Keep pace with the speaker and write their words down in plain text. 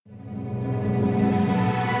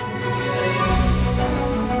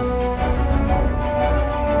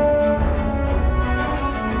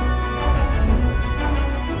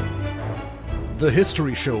The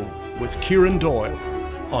History Show with Kieran Doyle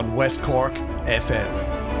on West Cork FM.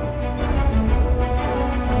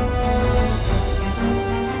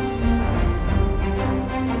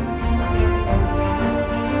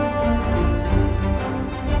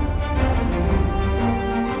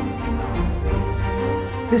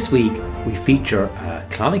 This week we feature a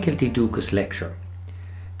Clonakilty Ducas lecture.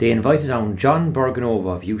 They invited on John Borgonovo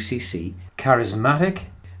of UCC, charismatic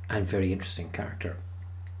and very interesting character.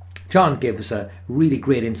 John gave us a really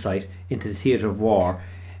great insight into the theatre of war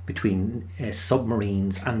between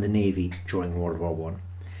submarines and the Navy during World War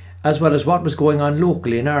I, as well as what was going on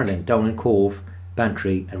locally in Ireland, down in Cove,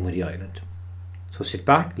 Bantry and Whiddy Island. So sit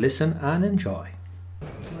back, listen and enjoy.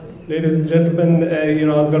 Ladies and gentlemen,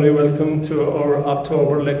 you're all very welcome to our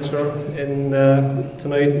October lecture.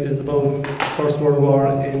 Tonight is about the First World War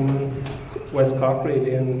in West Cork,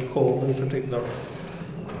 really, in Cove in particular.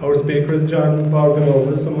 Our speaker is John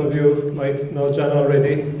Borgonovo. Some of you might know John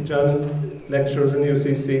already. John lectures in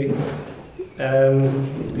UCC.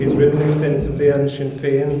 He's written extensively on Sinn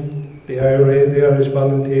Féin, the IRA, the Irish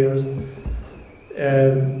Volunteers,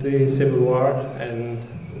 the Civil War and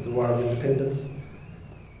the War of Independence.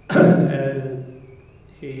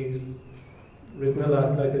 He's written a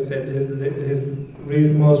lot, like I said. His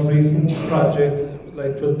most recent project,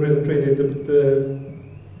 was brilliant, really, the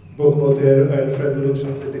book about the Irish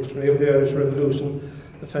Revolution, the Dictionary of the Irish Revolution,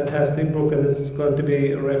 a fantastic book, and it's going to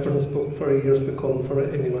be a reference book for years to come for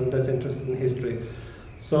anyone that's interested in history.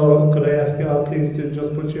 So could I ask you all please to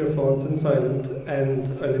just put your phones in silent, and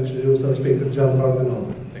I'll introduce our speaker, John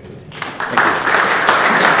Borgonovo. Thank you.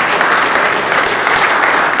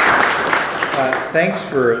 Thanks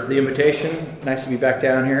for the invitation. Nice to be back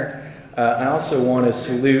down here. I also want to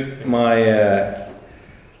salute my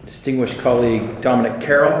distinguished colleague Dominic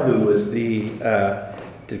Carroll, who was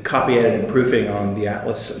did copy edit and proofing on the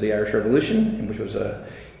Atlas of the Irish Revolution, which was a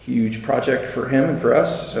huge project for him and for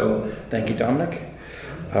us. So thank you, Dominic.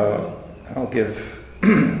 I'll give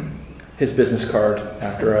his business card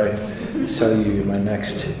after I sell you my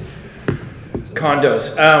next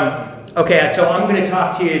condos. Okay, so I'm going to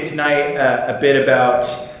talk to you tonight a bit about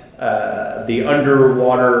the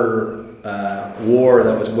underwater war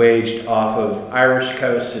that was waged off of Irish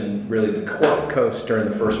coast and really the Cork coast during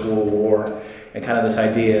the First World War, and kind of this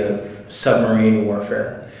idea of submarine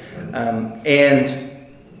warfare. And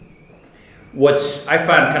what I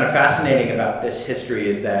find kind of fascinating about this history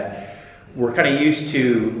is that we're kind of used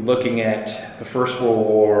to looking at the First World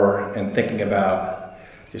War and thinking about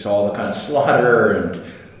just all the kind of slaughter and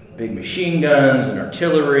big machine guns and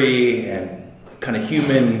artillery and kind of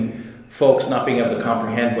human folks not being able to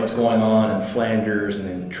comprehend what's going on in Flanders and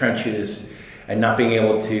in trenches and not being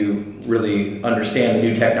able to really understand the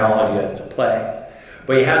new technology that's at play.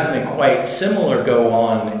 But you have something quite similar go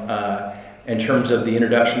on in terms of the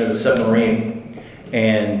introduction of the submarine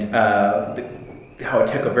and how it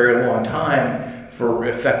took a very long time for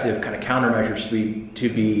effective kind of countermeasures to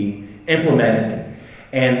be implemented.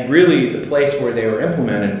 And really the place where they were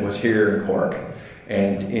implemented was here in Cork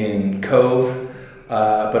and in Cove,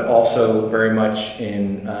 but also very much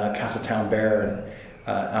in Castletownbere and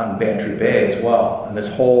out in Bantry Bay as well. And this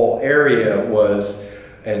whole area was,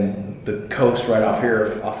 and the coast right off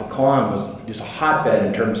here, off of Clon, was just a hotbed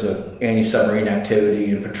in terms of anti-submarine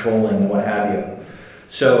activity and patrolling and what have you.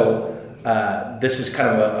 So this is kind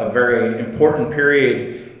of a very important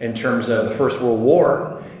period in terms of the First World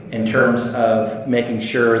War, in terms of making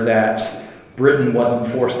sure that Britain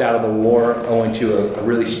wasn't forced out of the war owing to a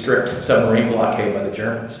really strict submarine blockade by the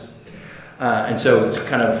Germans. And so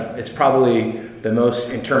it's probably the most,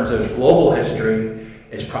 in terms of global history,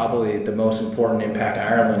 is probably the most important impact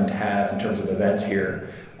Ireland has in terms of events here,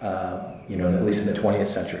 at least in the 20th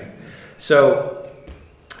century. So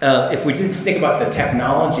if we just think about the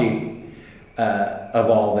technology of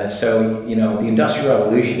all this, so, the Industrial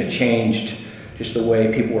Revolution had changed just the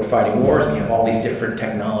way people were fighting wars, and you have all these different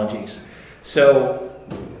technologies. So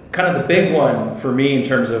kind of the big one for me in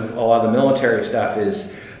terms of a lot of the military stuff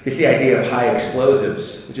is just the idea of high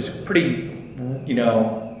explosives, which is pretty,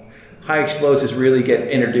 high explosives really get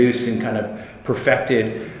introduced and kind of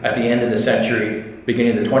perfected at the end of the century,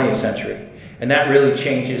 beginning of the 20th century. And that really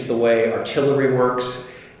changes the way artillery works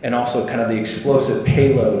and also kind of the explosive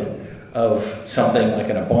payload of something like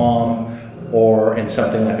in a bomb or in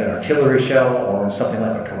something like an artillery shell or in something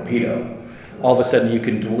like a torpedo. All of a sudden you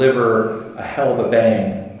can deliver a hell of a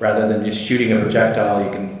bang rather than just shooting a projectile.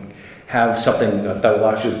 You can have something that will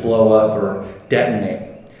actually blow up or detonate.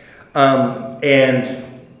 And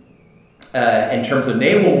in terms of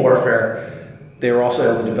naval warfare, they were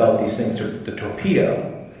also able to develop these things, the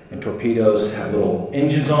torpedo. And torpedoes have little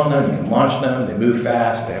engines on them. You can launch them. They move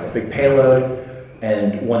fast. They have a big payload.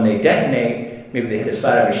 And when they detonate, maybe they hit a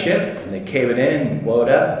side of a ship and they cave it in and blow it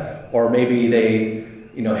up. Or maybe they,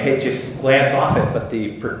 just glance off it, but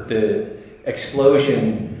the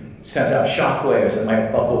explosion sends out shockwaves that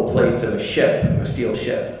might buckle plates of a ship, a steel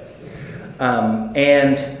ship.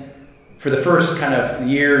 And for the first kind of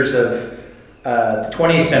years of the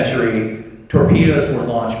 20th century, torpedoes were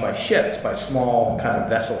launched by ships, by small kind of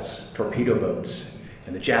vessels, torpedo boats.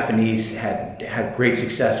 And the Japanese had great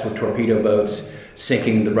success with torpedo boats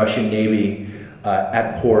sinking the Russian Navy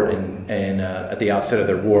at port and at the outset of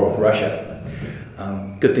their war with Russia.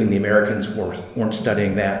 Good thing the Americans weren't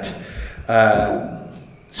studying that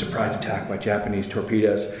surprise attack by Japanese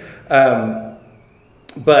torpedoes.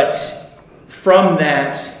 But from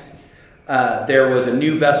that, there was a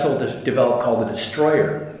new vessel developed called a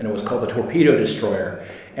destroyer, and it was called the torpedo destroyer.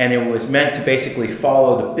 And it was meant to basically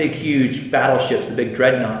follow the big, huge battleships, the big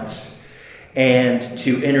dreadnoughts, and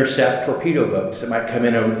to intercept torpedo boats that might come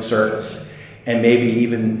in over the surface, and maybe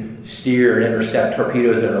even steer and intercept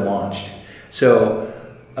torpedoes that are launched. So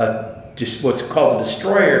just what's called a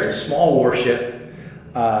destroyer, it's a small warship.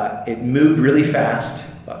 It moved really fast,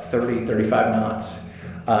 about 30, 35 knots,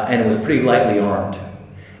 and it was pretty lightly armed.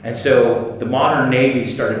 And so the modern Navy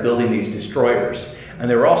started building these destroyers. And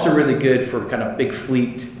they were also really good for kind of big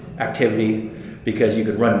fleet activity because you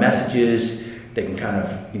could run messages, they can kind of,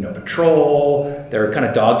 patrol, they're kind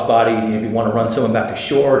of dog's bodies, and if you want to run someone back to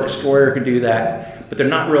shore, a destroyer can do that. But they're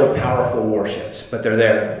not real powerful warships, but they're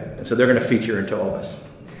there. And so they're going to feature into all this.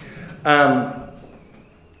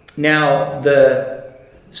 Now, the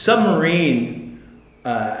submarine,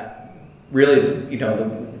 really,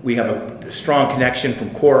 we have a strong connection from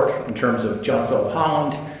Cork in terms of John Philip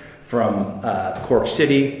Holland from Cork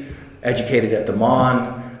City, educated at the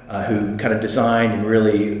Mon, who kind of designed and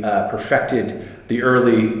really perfected the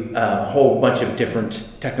early whole bunch of different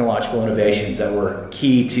technological innovations that were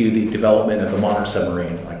key to the development of the modern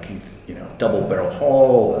submarine, like double barrel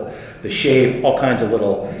hull, the shape, all kinds of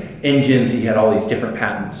little engines. He had all these different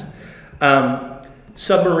patents.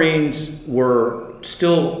 Submarines were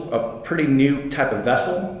still a pretty new type of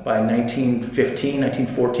vessel by 1915,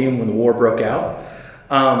 1914 when the war broke out.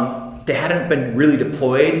 They hadn't been really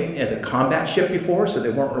deployed as a combat ship before, so they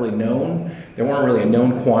weren't really known. They weren't really a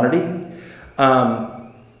known quantity.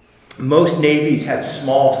 Most navies had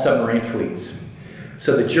small submarine fleets.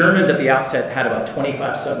 So the Germans at the outset had about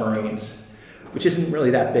 25 submarines, which isn't really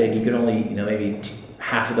that big. You could only, maybe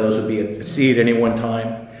half of those would be at sea at any one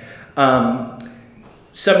time.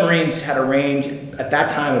 Submarines had a range at that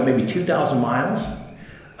time of maybe 2,000 miles.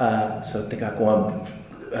 So they got going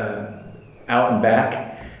out and back.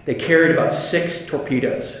 They carried about 6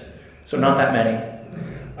 torpedoes, so not that many.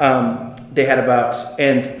 They had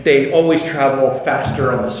and they always travel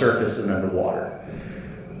faster on the surface than underwater.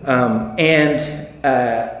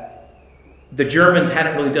 The Germans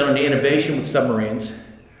hadn't really done any innovation with submarines.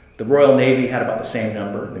 The Royal Navy had about the same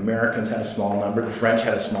number. The Americans had a small number. The French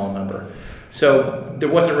had a small number. So there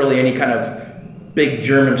wasn't really any kind of big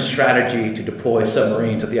German strategy to deploy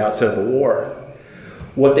submarines at the outset of the war.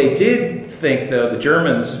 What they did think, though, the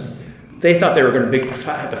Germans, they thought they were going to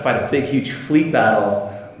have to fight a big, huge fleet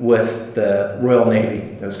battle with the Royal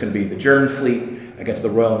Navy. That was going to be the German fleet against the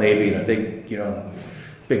Royal Navy in a big,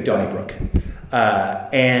 big Donnybrook.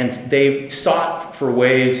 And they sought for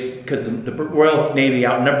ways, because the Royal Navy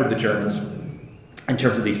outnumbered the Germans in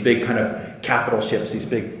terms of these big kind of capital ships, these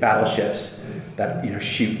big battleships that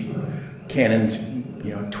shoot cannons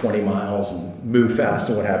 20 miles and move fast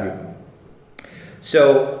and what have you.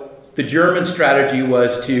 So the German strategy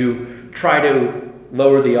was to try to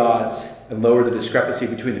lower the odds and lower the discrepancy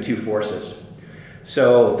between the two forces.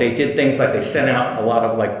 So they did things like they sent out a lot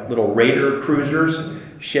of little raider cruisers,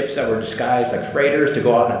 ships that were disguised like freighters, to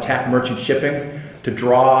go out and attack merchant shipping, to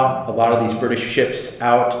draw a lot of these British ships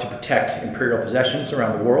out to protect imperial possessions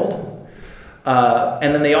around the world.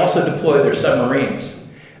 And then they also deployed their submarines,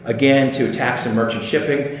 again to attack some merchant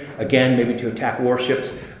shipping, again maybe to attack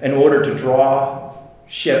warships, in order to draw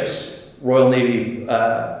ships, Royal Navy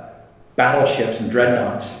battleships and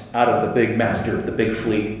dreadnoughts out of the big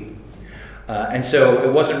fleet. And so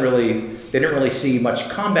it wasn't really, they didn't really see much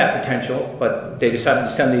combat potential, but they decided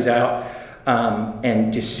to send these out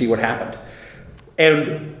and just see what happened.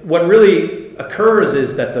 And what really occurs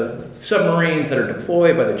is that the submarines that are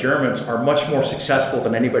deployed by the Germans are much more successful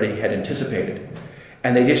than anybody had anticipated.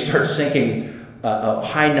 And they just start sinking a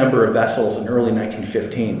high number of vessels in early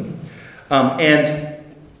 1915. And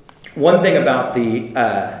one thing about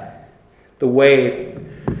the way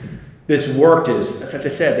this worked is, as I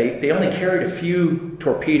said, they only carried a few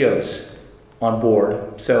torpedoes on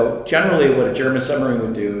board. So generally what a German submarine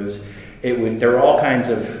would do is there were all kinds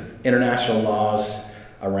of international laws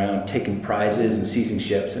around taking prizes and seizing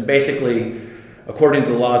ships. And basically, according to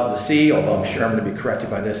the laws of the sea, although I'm sure I'm going to be corrected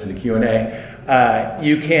by this in the Q&A,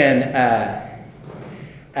 you can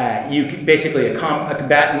basically, a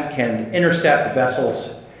combatant can intercept the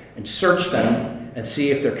vessels and search them and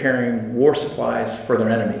see if they're carrying war supplies for their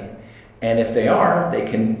enemy. And if they are, they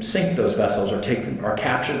can sink those vessels or take them or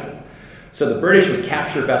capture them. So the British would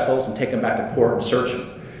capture vessels and take them back to port and search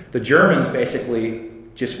them. The Germans basically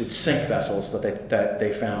just would sink vessels that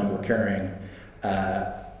they found were carrying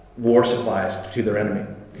war supplies to their enemy.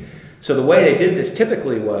 So the way they did this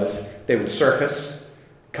typically was they would surface,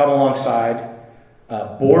 come alongside,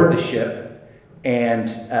 board the ship, and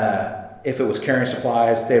if it was carrying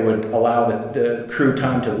supplies, they would allow the crew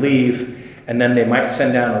time to leave, and then they might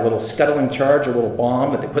send down a little scuttling charge, a little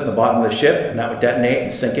bomb that they put in the bottom of the ship, and that would detonate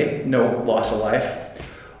and sink it, no loss of life.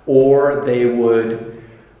 Or they would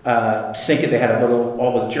sink it. They had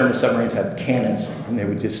all the German submarines had cannons, and they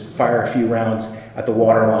would just fire a few rounds at the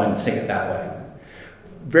waterline and sink it that way.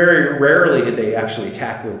 Very rarely did they actually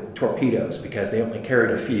attack with torpedoes because they only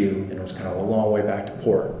carried a few, and it was kind of a long way back to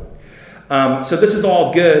port. So this is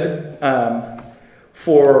all good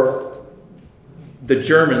for the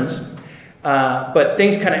Germans, but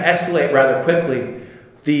things kind of escalate rather quickly.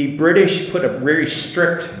 The British put a very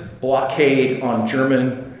strict blockade on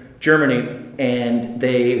Germany, and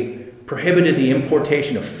they prohibited the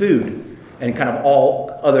importation of food and kind of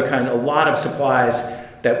a lot of supplies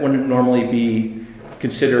that wouldn't normally be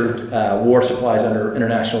considered war supplies under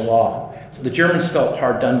international law. So the Germans felt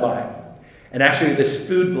hard done by. And actually this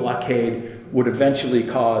food blockade would eventually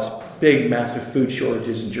cause big, massive food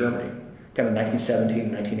shortages in Germany, kind of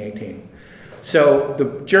 1917, 1918. So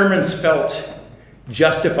the Germans felt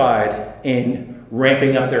justified in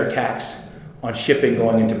ramping up their attacks on shipping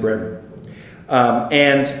going into Britain.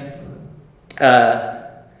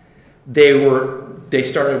 They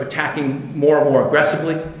started attacking more and more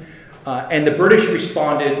aggressively. And the British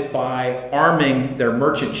responded by arming their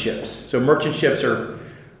merchant ships. So merchant ships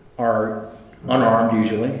are unarmed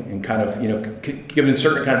usually and kind of, given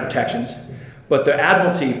certain kind of protections. But the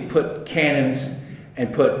Admiralty put cannons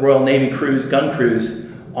and put Royal Navy gun crews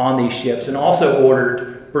on these ships, and also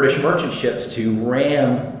ordered British merchant ships to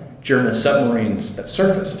ram German submarines that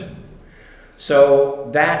surfaced. So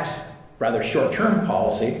that rather short-term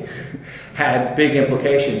policy had big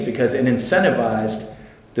implications because it incentivized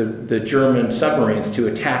the German submarines to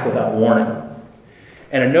attack without warning.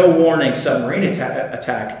 And a no-warning submarine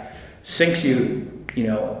attack sinks you,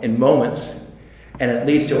 in moments, and it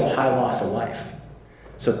leads to a high loss of life.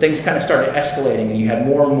 So things kind of started escalating, and you had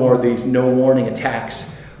more and more of these no-warning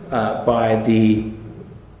attacks by the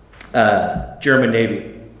German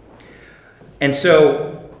Navy. And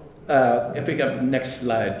so, if we got the next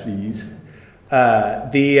slide, please.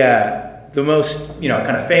 The most,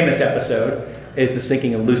 kind of famous episode is the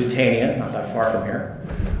sinking of Lusitania, not that far from here,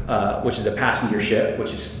 which is a passenger ship,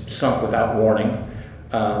 which is sunk without warning,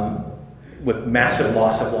 with massive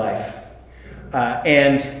loss of life.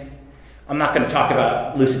 And I'm not going to talk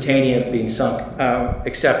about Lusitania being sunk,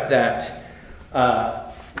 except that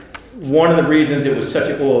one of the reasons it was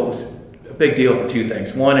it was a big deal for two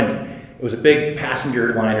things. One, it was a big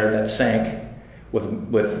passenger liner that sank with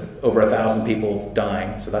over 1,000 people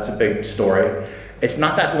dying, so that's a big story. It's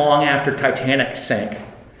not that long after Titanic sank,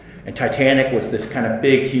 and Titanic was this kind of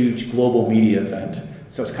big, huge global media event,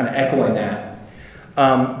 so it's kind of echoing that.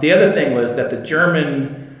 The other thing was that the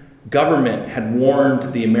German government had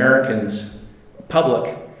warned the Americans,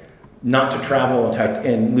 public, not to travel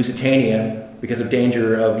in Lusitania because of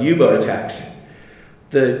danger of U-boat attacks.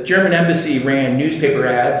 The German embassy ran newspaper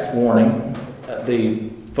ads warning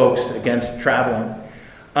the folks against traveling.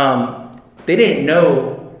 They didn't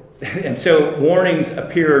know, and so warnings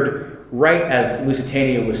appeared right as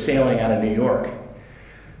Lusitania was sailing out of New York.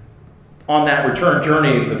 On that return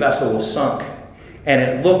journey, the vessel was sunk, and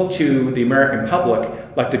it looked to the American public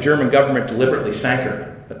like the German government deliberately sank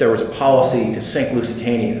her, that there was a policy to sink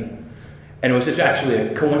Lusitania. And it was just actually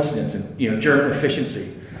a coincidence in German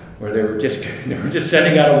efficiency, where they were just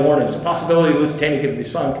sending out a warning. There's a possibility Lusitania could be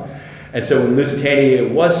sunk. And so when Lusitania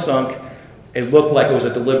was sunk, it looked like it was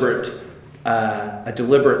a deliberate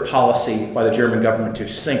policy by the German government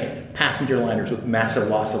to sink passenger liners with massive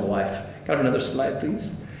loss of life. Can I have another slide,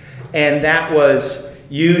 please? And that was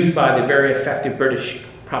used by the very effective British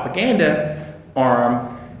propaganda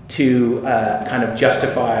arm to kind of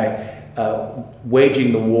justify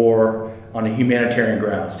waging the war on a humanitarian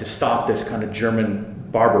grounds, to stop this kind of German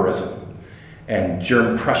barbarism. and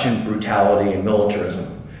German-Prussian brutality and militarism.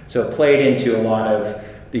 So it played into a lot of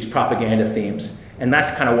these propaganda themes, and that's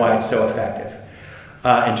kind of why it's so effective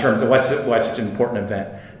in terms of why it's such an important event.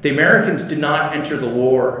 The Americans did not enter the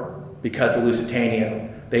war because of Lusitania.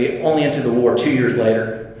 They only entered the war 2 years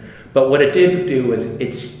later. But what it did do was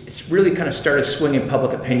it's really kind of started swinging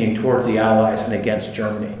public opinion towards the Allies and against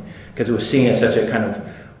Germany, because it was seen as such a kind of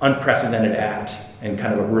unprecedented act and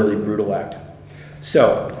kind of a really brutal act.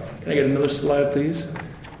 So, can I get another slide, please?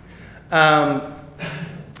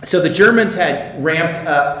 So the Germans had ramped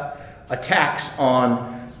up attacks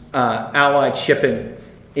on Allied shipping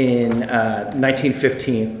in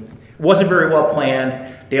 1915. It wasn't very well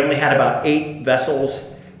planned. They only had about 8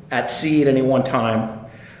 vessels at sea at any one time.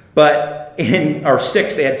 But they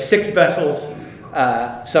had 6 vessels,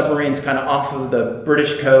 submarines kind of off of the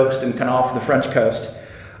British coast and kind of off of the French coast.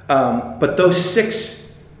 But those 6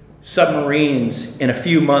 submarines in a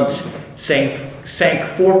few months sank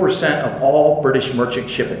 4% of all British merchant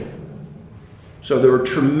shipping. So they were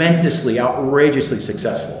tremendously, outrageously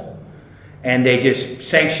successful. And they just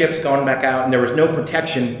sank ships going back out, and there was no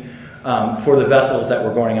protection for the vessels that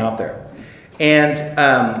were going out there. And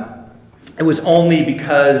it was only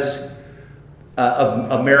because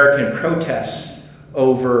of American protests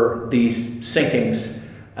over these sinkings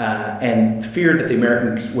and fear that the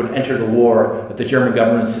Americans would enter the war that the German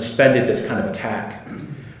government suspended this kind of attack.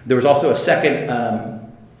 There was also a second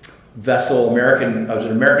vessel, it was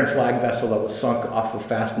an American flag vessel that was sunk off of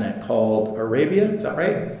Fastnet called Arabia, is that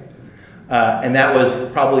right? And that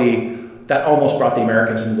almost brought the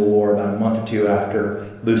Americans into the war about a month or 2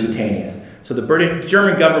 after Lusitania. So the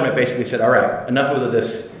German government basically said, all right, enough of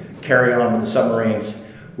this carry on with the submarines.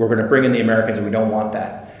 We're going to bring in the Americans, and we don't want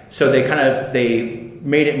that. So they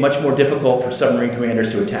made it much more difficult for submarine commanders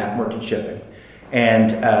to attack merchant shipping. And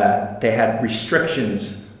they had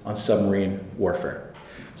restrictions on submarine warfare.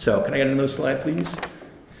 So can I get another slide, please?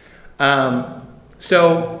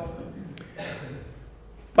 So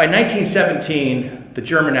by 1917, the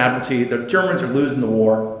German Admiralty, the Germans are losing the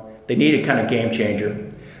war. They need a kind of game changer.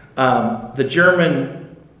 The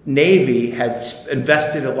German Navy had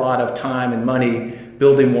invested a lot of time and money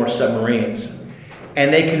building more submarines.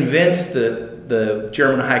 And they convinced the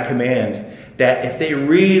German High Command that if they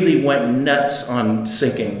really went nuts on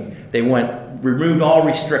sinking, removed all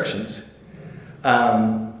restrictions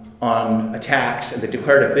on attacks, and they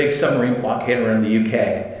declared a big submarine blockade around the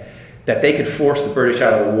UK, that they could force the British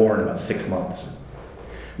out of the war in about 6 months.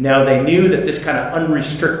 Now, they knew that this kind of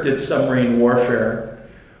unrestricted submarine warfare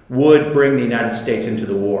would bring the United States into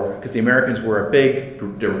the war, because the Americans they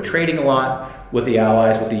were trading a lot with the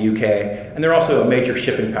Allies, with the UK, and they're also a major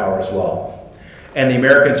shipping power as well. And the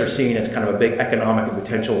Americans are seen as kind of a big economic and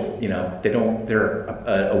potential, they're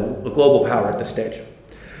a global power at this stage.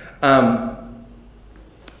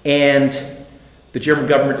 And the German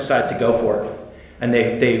government decides to go for it. And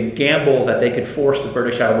they gamble that they could force the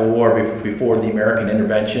British out of the war before the American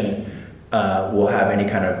intervention will have any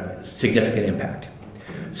kind of significant impact.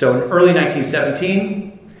 So in early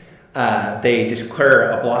 1917, they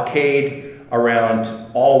declare a blockade around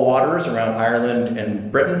all waters around Ireland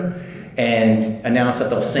and Britain, and announce that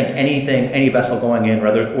they'll sink any vessel going in,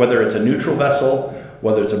 whether it's a neutral vessel,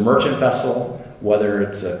 whether it's a merchant vessel, whether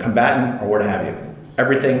it's a combatant, or what have you.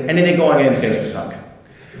 Anything going in is going to get sunk.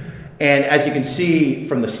 And as you can see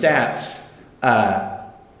from the stats,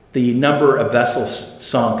 the number of vessels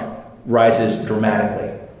sunk rises dramatically.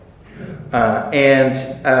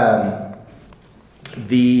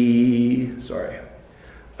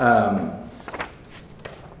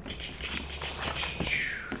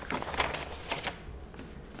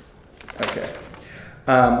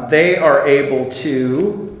 They are able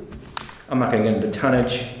to, I'm not going to get into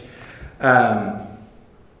tonnage.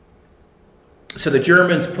 So the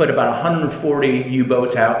Germans put about 140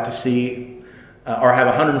 U-boats out to sea, or have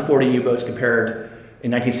 140 U-boats in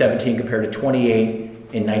 1917 compared to 28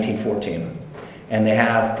 in 1914. And they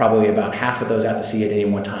have probably about half of those out to sea at any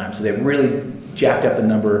one time. So they've really jacked up the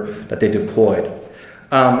number that they deployed.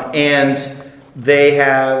 And they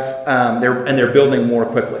have, they're building more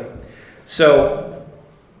quickly. So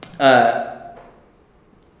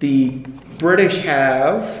the British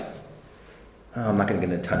have, I'm not going to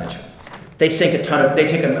get into tonnage. They sink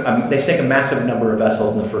a massive number of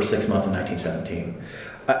vessels in the first 6 months of 1917.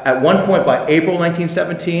 At one point, by April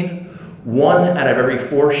 1917, 1 out of every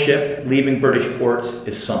 4 ships leaving British ports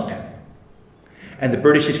is sunk, and the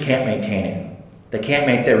British just can't maintain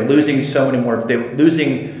it. They're losing so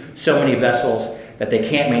many vessels that they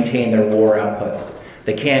can't maintain their war output.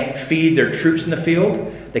 They can't feed their troops in the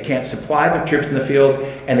field. They can't supply their troops in the field,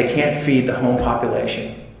 and they can't feed the home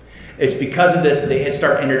population. It's because of this that they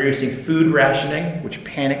start introducing food rationing, which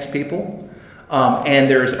panics people. And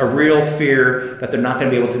there's a real fear that they're not going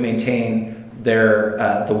to be able to maintain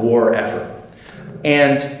the war effort.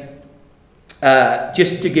 And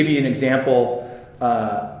just to give you an example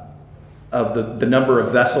of the number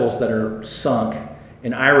of vessels that are sunk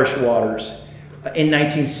in Irish waters, in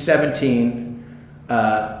 1917,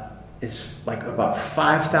 it's like about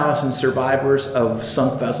 5,000 survivors of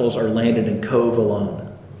sunk vessels are landed in Cove alone.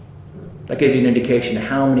 That gives you an indication of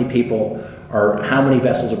how many people how many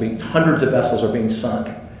vessels hundreds of vessels are being sunk.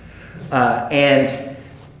 And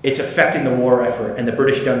it's affecting the war effort, and the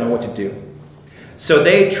British don't know what to do. So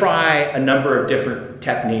they try a number of different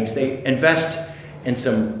techniques. They invest in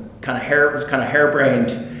some kind of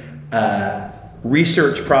harebrained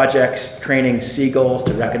research projects, training seagulls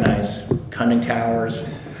to recognize conning towers.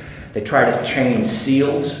 They try to train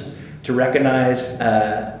seals to recognize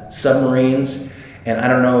submarines. And I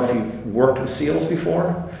don't know if you've worked with seals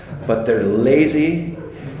before, but they're lazy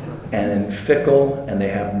and fickle, and they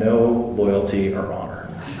have no loyalty or honor.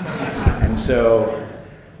 And so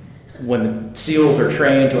when the seals are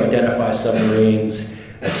trained to identify submarines,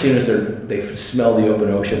 as soon as they smell the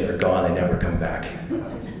open ocean, they're gone. They never come back.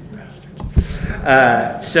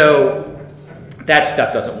 Bastards. So that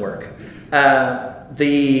stuff doesn't work.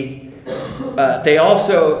 They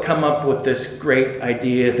also come up with this great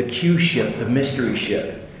idea, the Q ship, the mystery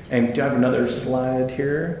ship. And do I have another slide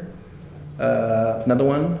here? Another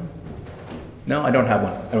one? No, I don't have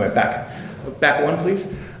one. Anyway, back one, please.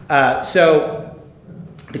 So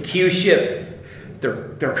the Q ship,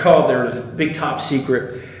 they're called, there's a big top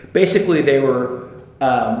secret. Basically, they were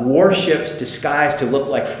warships disguised to look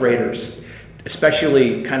like freighters,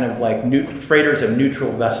 especially kind of like freighters of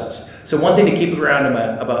neutral vessels. So one thing to keep around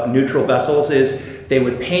about neutral vessels is they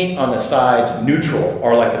would paint on the sides neutral,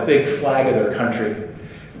 or like the big flag of their country.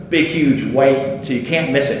 Big, huge, white, so you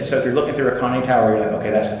can't miss it. So if you're looking through a conning tower, you're like, okay,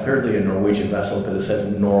 that's clearly a Norwegian vessel because it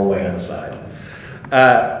says Norway on the side.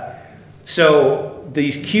 So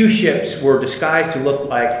these Q ships were disguised to look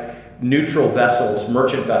like neutral vessels,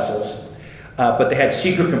 merchant vessels, but they had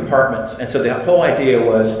secret compartments. And so the whole idea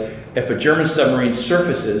was if a German submarine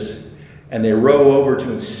surfaces and they row over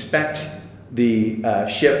to inspect the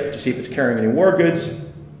ship to see if it's carrying any war goods,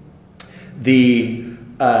 the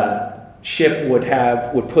ship would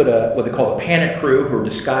put what they call a panic crew, who are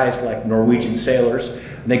disguised like Norwegian sailors,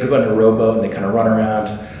 and they go under a rowboat and they kind of run around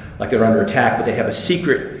like they're under attack, but they have a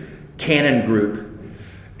secret cannon group,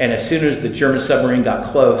 and as soon as the German submarine got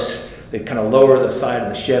close, they'd kind of lower the side of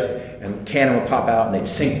the ship and the cannon would pop out and they'd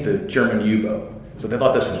sink the German U-boat. So they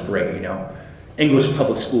thought this was great, English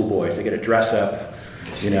public school boys, they get to dress up,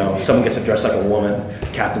 someone gets to dress like a woman,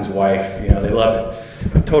 captain's wife, they love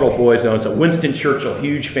it. Total boy zone. So Winston Churchill,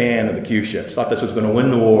 huge fan of the Q ships, thought this was going to win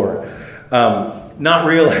the war. Not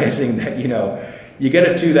realizing that, you get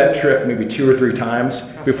to do that trick maybe 2 or 3 times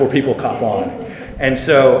before people cop on. And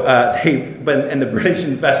so the British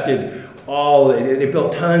invested they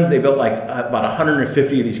built tons, they built like about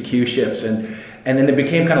 150 of these Q ships, and then they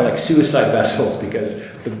became kind of like suicide vessels because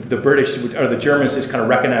the British or the Germans just kind of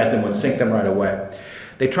recognized them and sink them right away.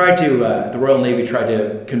 They tried to, the Royal Navy tried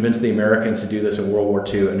to convince the Americans to do this in World War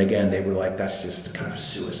II, and again, they were like, that's just kind of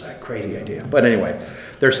suicide, crazy idea. But anyway,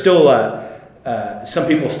 there's still, some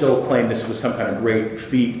people still claim this was some kind of great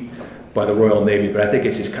feat by the Royal Navy, but I think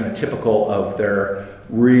it's just kind of typical of their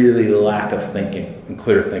really lack of thinking and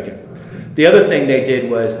clear thinking. The other thing they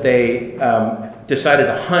did was they decided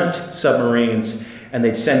to hunt submarines, and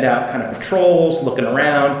they'd send out kind of patrols looking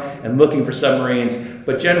around and looking for submarines.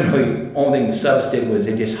 But generally, only thing the subs did was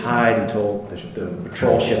they just hide until the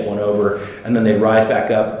patrol ship went over, and then they'd rise back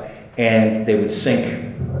up and they would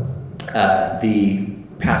sink the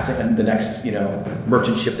next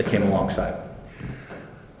merchant ship that came alongside.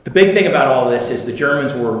 The big thing about all this is the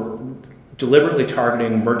Germans were deliberately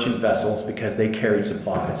targeting merchant vessels because they carried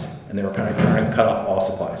supplies, and they were kind of trying to cut off all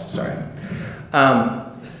supplies. Sorry.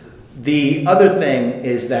 The other thing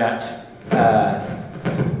is that I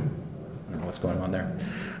don't know what's going on there.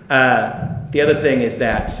 The other thing is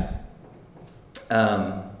that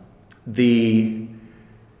the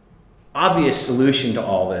obvious solution to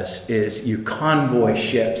all this is you convoy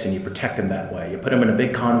ships and you protect them that way. You put them in a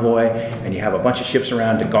big convoy and you have a bunch of ships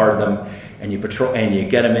around to guard them, and you patrol and you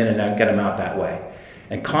get them in and get them out that way.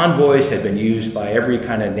 And convoys had been used by every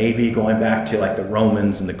kind of navy going back to like the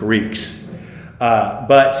Romans and the Greeks.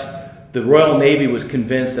 But the Royal Navy was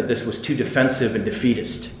convinced that this was too defensive and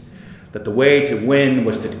defeatist, that the way to win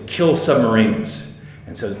was to kill submarines,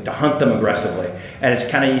 and so to hunt them aggressively. And it's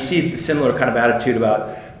kind of, you see the similar kind of attitude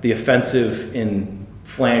about the offensive in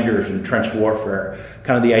Flanders and trench warfare,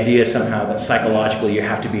 kind of the idea somehow that psychologically you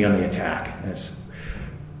have to be on the attack. And it's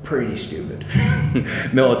pretty stupid,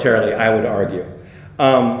 militarily, I would argue.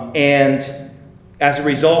 And as a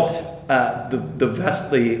result,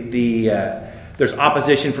 there's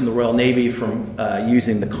opposition from the Royal Navy from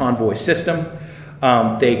using the convoy system.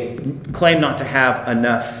 They claim not to have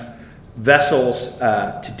enough vessels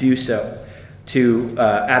to do so, to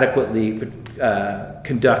adequately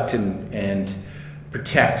conduct and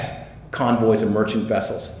protect convoys of merchant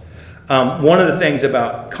vessels. One of the things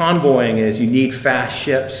about convoying is you need fast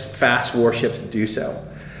ships, fast warships to do so.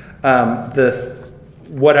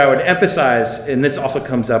 What I would emphasize, and this also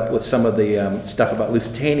comes up with some of the stuff about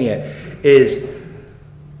Lusitania, is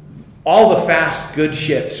all the fast, good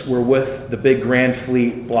ships were with the big Grand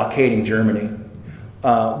Fleet blockading Germany.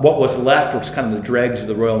 What was left was kind of the dregs of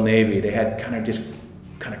the Royal Navy. They had kind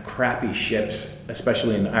of crappy ships,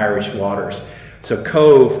 especially in Irish waters. So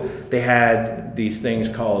Cove, they had these things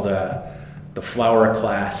called the Flower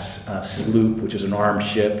class sloop, which is an armed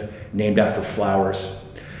ship named after flowers.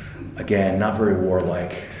 Again, not very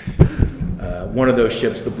warlike. One of those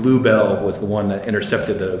ships, the Bluebell, was the one that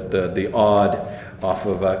intercepted the Odd off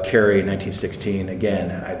of Kerry in 1916. Again,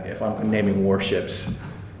 if I'm naming warships,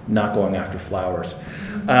 not going after flowers.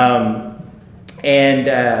 And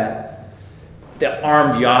the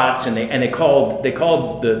armed yachts, and they called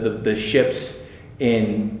the ships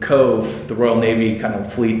in Cove, the Royal Navy kind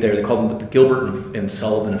of fleet there, they called them the Gilbert and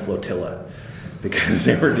Sullivan flotilla, because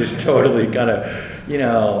they were just totally kind of,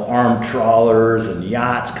 armed trawlers and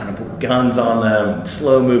yachts, kind of with guns on them,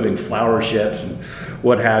 slow-moving flower ships and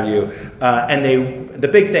what have you. And the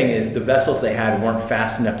big thing is the vessels they had weren't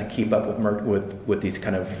fast enough to keep up with these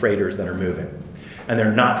kind of freighters that are moving. And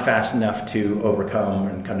they're not fast enough to overcome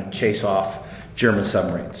and kind of chase off German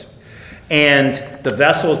submarines. And the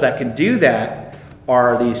vessels that can do that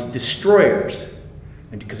are these destroyers,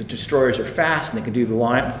 and because the destroyers are fast and they can do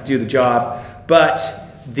the job, but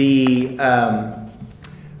the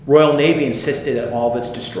Royal Navy insisted that all of its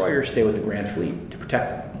destroyers stay with the Grand Fleet to protect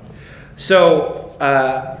them. So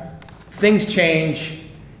things change.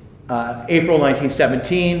 April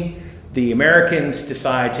 1917, the Americans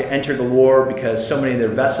decide to enter the war because so many of their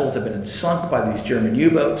vessels have been sunk by these German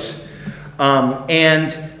U-boats.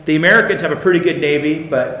 And the Americans have a pretty good Navy,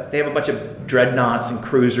 but they have a bunch of dreadnoughts and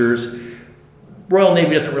cruisers. Royal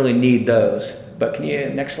Navy doesn't really need those. But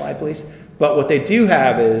next slide, please. But what they do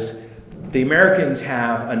have is the Americans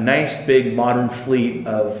have a nice big modern fleet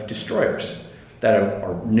of destroyers that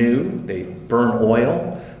are new. They burn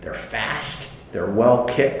oil. They're fast. They're well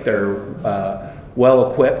kicked. They're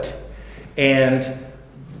well equipped. And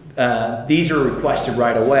these are requested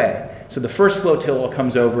right away. So the first flotilla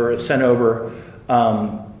is sent over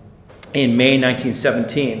in May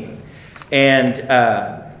 1917. And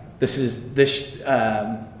this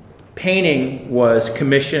painting was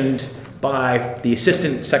commissioned by the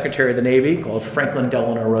Assistant Secretary of the Navy, called Franklin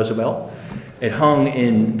Delano Roosevelt. It hung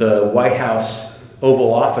in the White House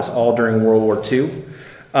Oval Office all during World War II.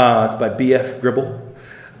 It's by B.F. Gribble.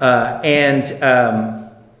 And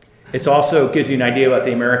it also gives you an idea about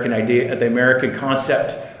the American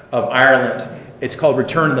concept of Ireland. It's called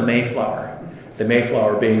Return of the Mayflower. The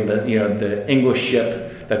Mayflower being the English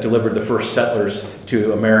ship that delivered the first settlers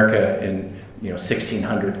to America in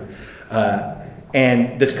 1600.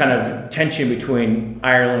 And this kind of tension between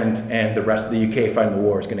Ireland and the rest of the UK fighting the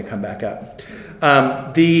war is going to come back up.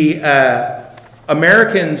 The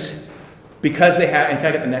Americans, because they have, and can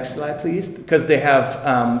I get the next slide, please? Because they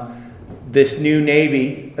have this new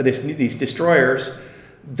Navy, these destroyers,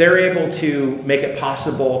 they're able to make it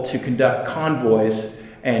possible to conduct convoys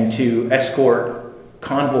and to escort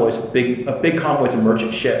convoys, big convoys of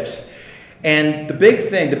merchant ships. And the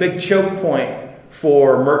big choke point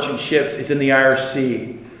for merchant ships is in the Irish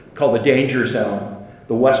Sea, called the danger zone,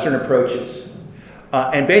 the western approaches.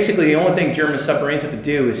 And basically the only thing German submarines have to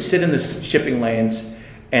do is sit in the shipping lanes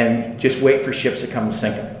and just wait for ships to come and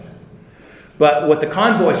sink them. But what the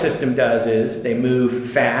convoy system does is they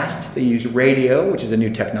move fast. They use radio, which is a new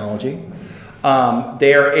technology.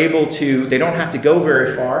 They don't have to go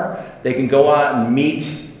very far. They can go out and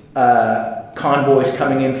meet convoys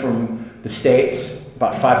coming in from the States,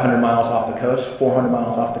 about 500 miles off the coast, 400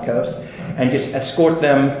 miles off the coast, and just escort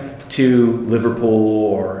them to Liverpool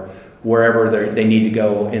or wherever they need to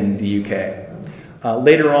go in the UK.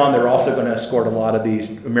 Later on, they're also going to escort a lot of these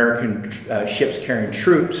American ships carrying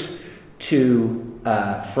troops to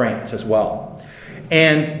France as well.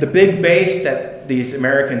 And the big base that these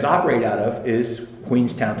Americans operate out of is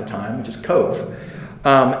Queenstown at the time, which is Cove.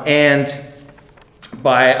 And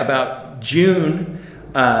by about June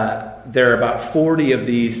there are about 40 of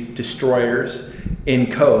these destroyers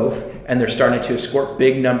in Cove, and they're starting to escort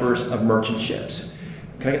big numbers of merchant ships.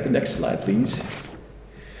 Can I get the next slide, please?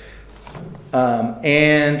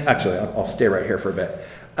 And actually, I'll stay right here for a bit.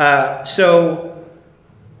 So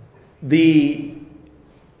the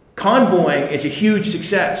convoying is a huge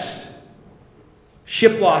success.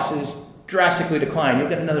 Ship losses drastically decline. You'll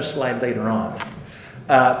get another slide later on.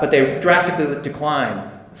 But they drastically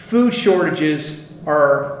decline. Food shortages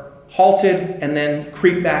are halted and then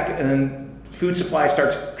creep back, and then food supply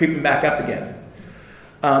starts creeping back up again.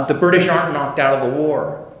 The British aren't knocked out of the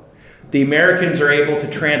war. The Americans are able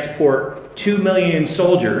to transport 2 million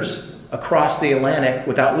soldiers across the Atlantic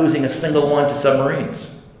without losing a single one to submarines.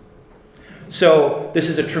 So this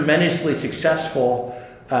is a tremendously successful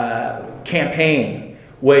campaign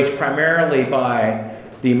waged primarily by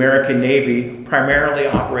the American Navy, primarily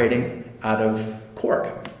operating out of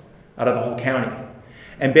Cork, out of the whole county.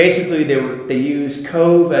 And basically they used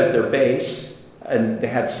Cove as their base, and they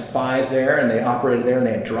had supplies there, and they operated there, and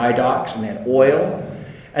they had dry docks, and they had oil.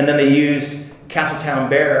 And then they used Castletown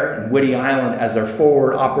Bear and Whiddy Island as their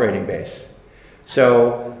forward operating base.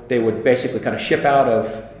 So they would basically kind of ship out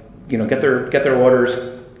of, get their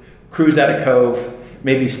orders, cruise out of Cove,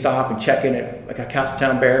 maybe stop and check in at like a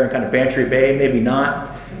Castletown Bear and kind of Bantry Bay, maybe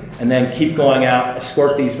not, and then keep going out,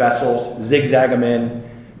 escort these vessels, zigzag them in,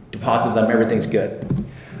 deposit them, everything's good.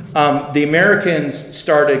 The Americans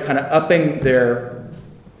started kind of upping their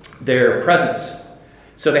presence.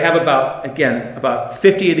 So they have about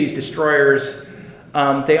 50 of these destroyers.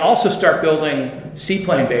 They also start building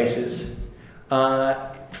seaplane bases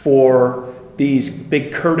for these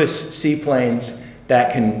big Curtiss seaplanes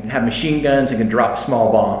that can have machine guns and can drop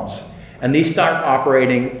small bombs. And these start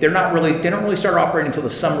operating, they don't really start operating until the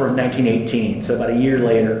summer of 1918, so about a year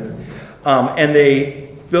later. And they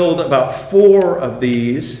build about 4 of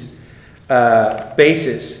these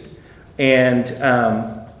bases. And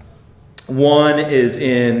one is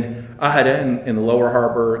in Aghada in the lower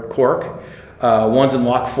harbor, Cork. One's in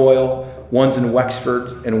Lough Foyle, one's in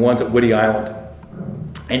Wexford, and one's at Whiddy Island.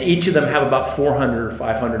 And each of them have about 400 or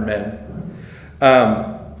 500 men.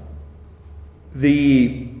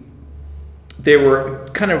 They were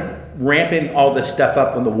kind of ramping all this stuff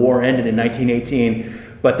up when the war ended in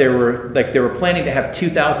 1918, but they were planning to have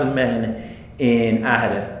 2,000 men in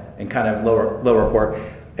Aghada and kind of lower Cork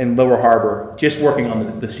and lower harbor, just working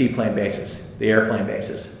on the seaplane bases, the airplane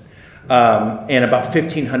bases. And about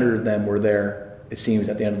 1,500 of them were there, it seems,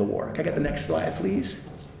 at the end of the war. Can I get the next slide, please?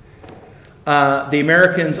 The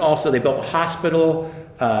Americans also, they built a hospital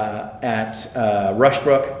at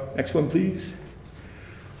Rushbrook. Next one, please.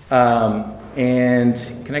 And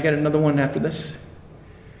can I get another one after this?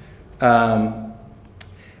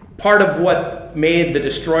 Part of what made the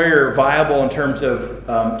destroyer viable in terms of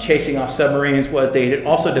chasing off submarines was they had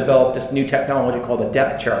also developed this new technology called a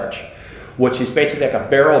depth charge, which is basically like a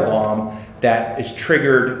barrel bomb that is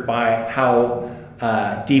triggered by how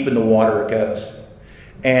deep in the water it goes.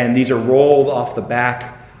 And these are rolled off the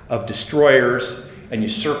back of destroyers, and you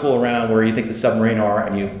circle around where you think the submarine are,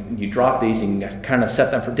 and you drop these and you kind of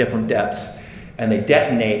set them for different depths, and they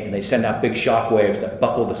detonate and they send out big shock waves that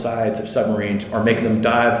buckle the sides of submarines or make them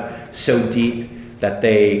dive so deep that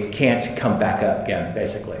they can't come back up again,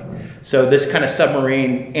 basically. So this kind of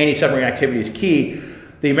anti-submarine activity is key.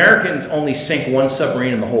 The Americans only sink one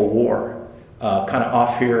submarine in the whole war, kind of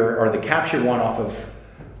off here, or they captured one off of,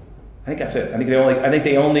 I think that's it. I think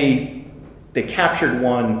they captured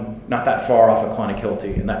one not that far off of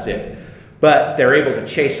Clonakilty, and that's it. But they're able to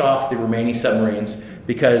chase off the remaining submarines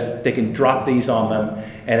because they can drop these on them,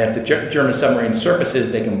 and if the German submarine surfaces,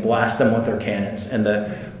 they can blast them with their cannons. And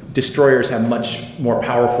the destroyers have much more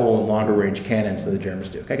powerful and longer range cannons than the Germans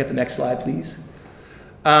do. Can I get the next slide, please?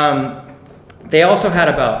 They also had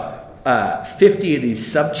about 50 of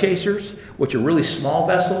these sub-chasers, which are really small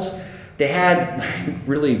vessels. They had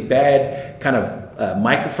really bad kind of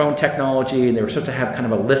microphone technology, and they were supposed to have kind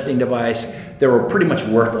of a listening device. They were pretty much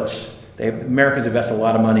worthless. The Americans invested a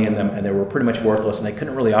lot of money in them, and they were pretty much worthless, and they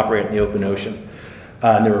couldn't really operate in the open ocean.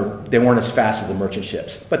 They weren't as fast as the merchant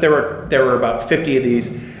ships. But there were about 50 of these,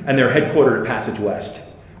 and they were headquartered at Passage West.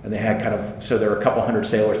 And they had so there were a couple hundred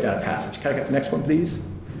sailors down at Passage. Can I get the next one, please?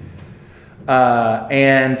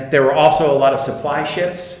 And there were also a lot of supply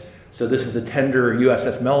ships. So this is the tender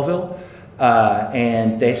USS Melville.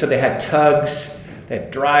 And they had tugs, they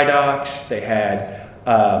had dry docks, they had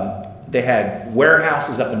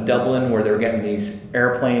warehouses up in Dublin where they were getting these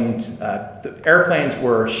airplanes. The airplanes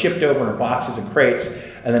were shipped over in boxes and crates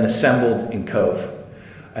and then assembled in Cove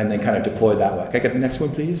and then kind of deployed that way. Can I get the next one,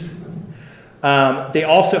 please? They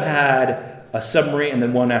also had a submarine, and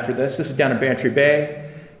then one after this. This is down in Bantry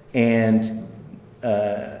Bay, and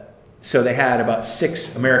so they had about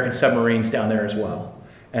 6 American submarines down there as well.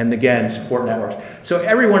 And again, support networks. So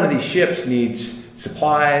every one of these ships needs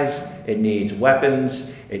supplies, it needs weapons,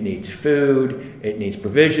 it needs food, it needs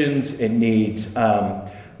provisions, it needs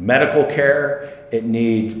medical care, it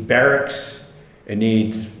needs barracks, it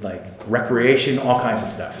needs like recreation, all kinds of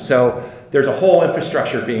stuff. So there's a whole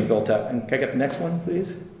infrastructure being built up. And can I get the next one,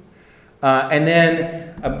 please? And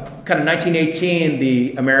then kind of 1918,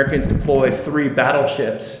 the Americans deploy 3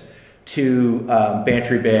 battleships to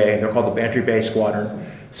Bantry Bay. They're called the Bantry Bay Squadron.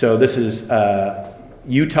 So this is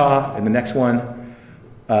Utah, and the next one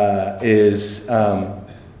is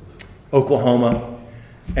Oklahoma,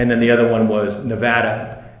 and then the other one was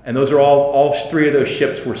Nevada. And those are all 3 of those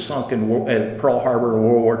ships were sunk at Pearl Harbor in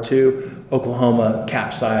World War II. Oklahoma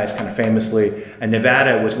capsized kind of famously, and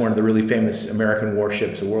Nevada was one of the really famous American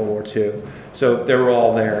warships of World War II. So they were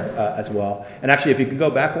all there as well. And actually, if you could go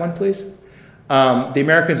back one, please. The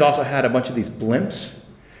Americans also had a bunch of these blimps,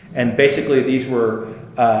 and basically these were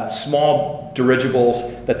small dirigibles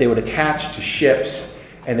that they would attach to ships,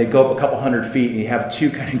 and they'd go up a couple hundred feet, and you have 2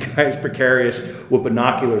 kind of guys precarious with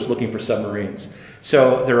binoculars looking for submarines.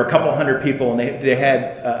 So there were a couple hundred people, and they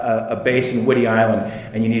had a base in Whiddy Island,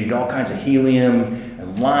 and you needed all kinds of helium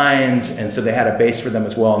and lines, and so they had a base for them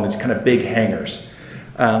as well, and these kind of big hangars.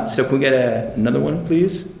 So can we get another one,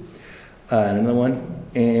 please? Another one.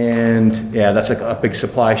 And yeah, that's like a big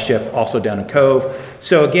supply ship also down in Cove.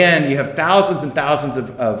 So again, you have thousands and thousands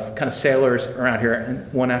of kind of sailors around here.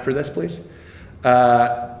 And one after this, please.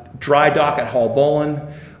 Dry dock at Hull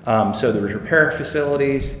Bolin. So there was repair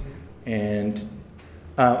facilities. And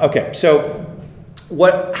okay, so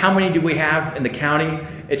how many do we have in the county?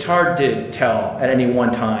 It's hard to tell at any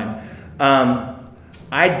one time.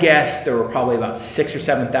 I'd guess there were probably about 6,000 or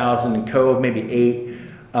 7,000 in Cove, maybe 8.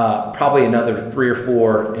 Probably another 3 or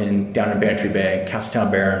 4 down in Bantry Bay, Castletown,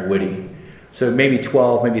 Barron, Whiddy. So maybe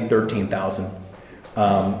 12, maybe 13,000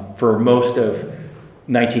 for most of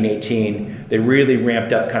 1918. They really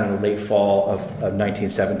ramped up kind of the late fall of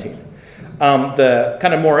 1917. The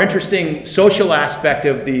kind of more interesting social aspect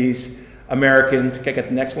of these Americans, can I get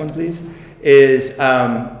the next one, please, is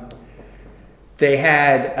there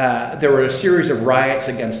were a series of riots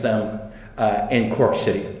against them in Cork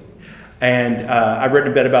City. And I've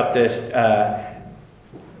written a bit about this.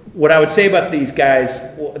 What I would say about these guys,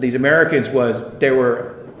 these Americans, was they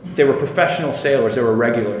were professional sailors. They were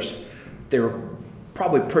regulars. They were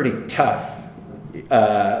probably pretty tough,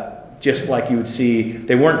 just like you would see.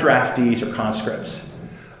 They weren't draftees or conscripts.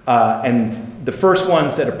 And the first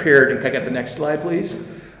ones that appeared, and can I get the next slide, please?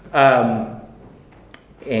 And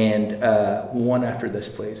one after this,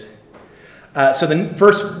 please. So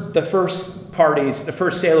the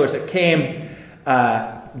first sailors that came,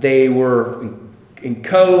 they were in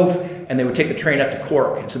Cove, and they would take the train up to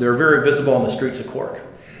Cork. And so they were very visible on the streets of Cork.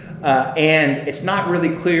 And it's not really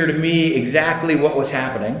clear to me exactly what was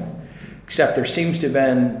happening, except there seems to have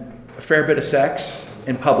been a fair bit of sex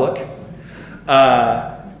in public.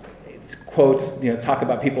 Quotes, talk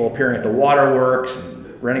about people appearing at the waterworks,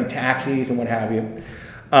 renting taxis, and what have you.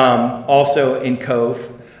 Also in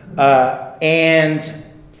Cove. And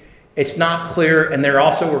it's not clear, and there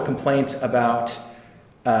also were complaints about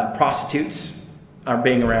prostitutes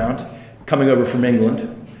being around, coming over from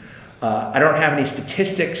England. I don't have any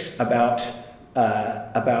statistics about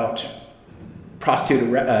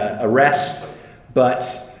prostitute arrests,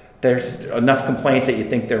 but there's enough complaints that you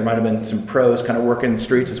think there might have been some pros kind of working the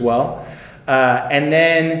streets as well. And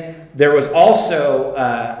then there was also,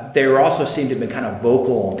 they were also seemed to have been kind of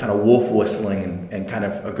vocal and kind of wolf whistling and kind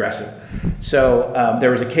of aggressive. So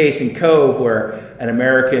there was a case in Cove where an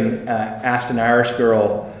American asked an Irish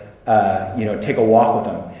girl, take a walk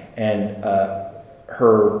with him. And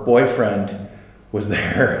her boyfriend was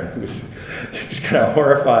there. He was just kind of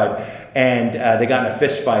horrified. And they got in a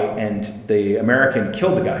fist fight, and the American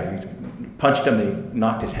killed the guy. He punched him, he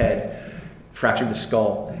knocked his head, fractured his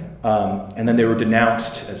skull. And then they were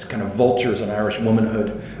denounced as kind of vultures on Irish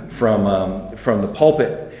womanhood from the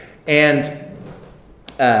pulpit. And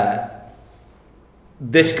there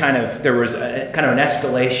was kind of an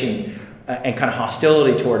escalation and kind of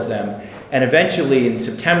hostility towards them. And eventually, in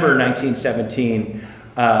September 1917,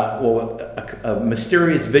 a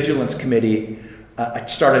mysterious vigilance committee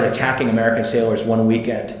started attacking American sailors one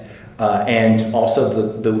weekend, and also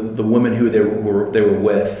the women who they were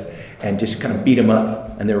with, and just kind of beat them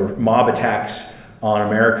up. And there were mob attacks on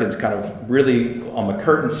Americans, kind of really on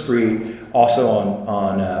McCurtain Street, also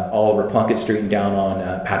on Oliver Plunkett Street, and down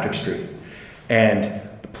on Patrick Street. And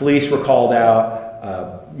the police were called out.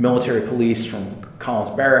 military police from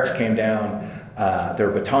Collins Barracks came down. There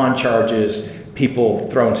were baton charges, people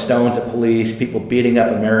throwing stones at police, people beating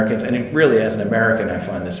up Americans. And it really, as an American, I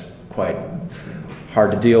find this quite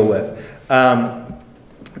hard to deal with.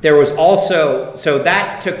 There was also, so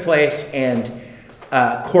that took place, and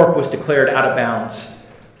Cork was declared out of bounds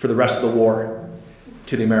for the rest of the war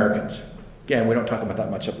to the Americans. Again, we don't talk about that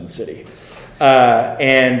much up in the city.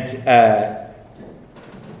 And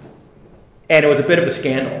it was a bit of a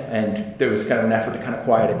scandal, and there was kind of an effort to kind of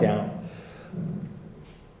quiet it down.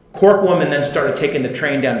 Cork women then started taking the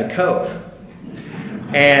train down to Cove.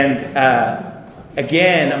 And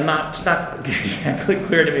again, it's not exactly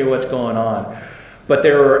clear to me what's going on. But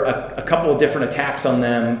there were a couple of different attacks on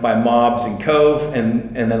them by mobs in Cove,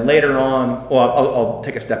 and then later on, well, I'll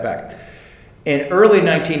take a step back. In early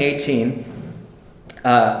 1918,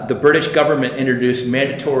 the British government introduced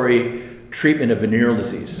mandatory treatment of venereal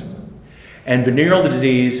disease. And venereal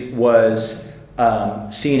disease was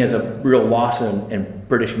seen as a real loss in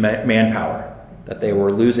British manpower, that they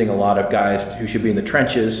were losing a lot of guys who should be in the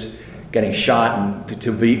trenches, getting shot and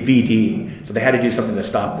to VD. So they had to do something to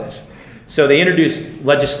stop this. So they introduced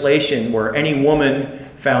legislation where any woman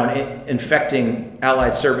found infecting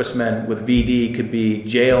Allied servicemen with VD could be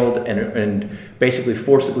jailed and basically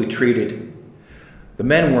forcibly treated. The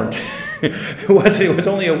men weren't. It was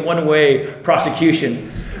only a one-way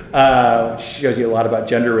prosecution. Shows you a lot about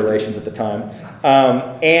gender relations at the time.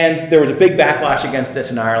 And there was a big backlash against this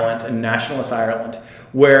in Ireland, in nationalist Ireland,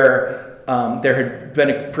 where there had been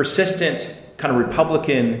a persistent kind of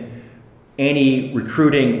Republican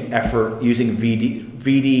anti-recruiting effort using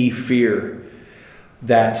VD fear,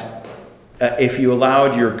 that if you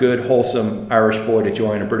allowed your good, wholesome Irish boy to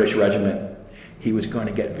join a British regiment, he was going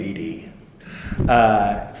to get VD,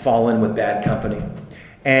 fall in with bad company.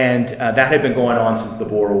 And that had been going on since the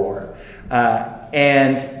Boer War.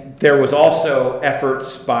 And there was also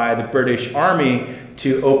efforts by the British Army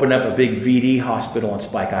to open up a big VD hospital on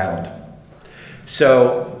Spike Island.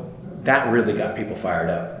 So that really got people fired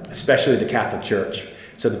up, especially the Catholic Church.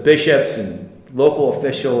 So the bishops and local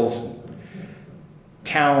officials,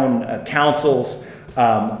 town councils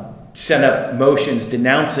sent up motions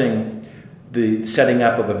denouncing the setting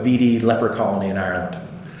up of a VD leper colony in Ireland.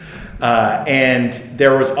 And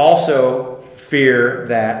there was also fear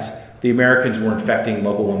that the Americans were infecting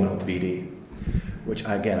local women with VD, which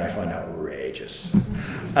again I find outrageous.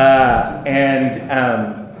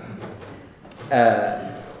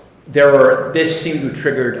 This seemed to have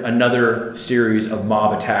triggered another series of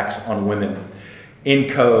mob attacks on women in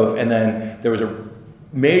Cove, and then there was a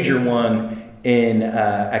major one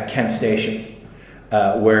at Kent Station,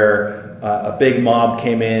 where a big mob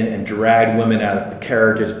came in and dragged women out of the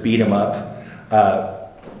carriages, beat them up.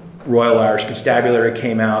 Royal Irish Constabulary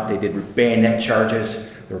came out. They did bayonet charges.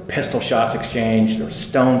 There were pistol shots exchanged. There was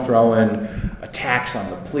stone throwing, attacks on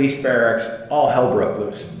the police barracks. All hell broke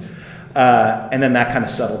loose. And then that kind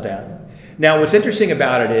of settled down. Now, what's interesting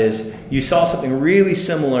about it is you saw something really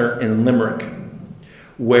similar in Limerick,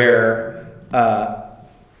 where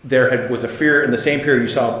there was a fear. In the same period, you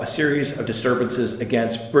saw a series of disturbances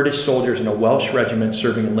against British soldiers in a Welsh regiment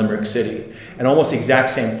serving in Limerick City. And almost the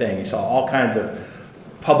exact same thing. You saw all kinds of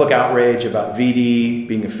public outrage about VD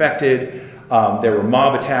being affected. There were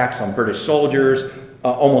mob attacks on British soldiers.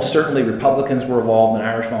 Almost certainly Republicans were involved and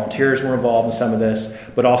Irish volunteers were involved in some of this,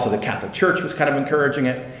 but also the Catholic Church was kind of encouraging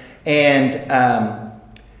it. And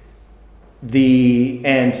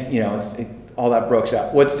all that broke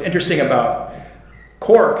out. What's interesting about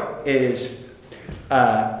Cork is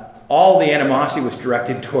all the animosity was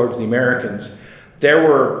directed towards the Americans. There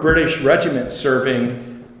were British regiments serving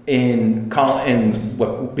in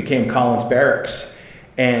what became Collins Barracks,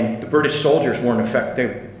 and the British soldiers weren't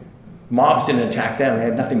affected. Mobs didn't attack them. They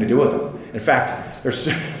had nothing to do with them. In fact, there's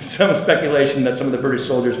some speculation that some of the British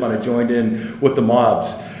soldiers might have joined in with the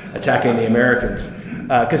mobs attacking the Americans,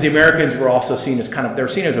 because the Americans were also seen as they were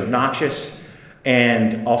seen as obnoxious,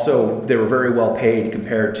 and also they were very well paid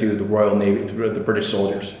compared to the Royal Navy, the British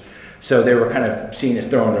soldiers. So they were kind of seen as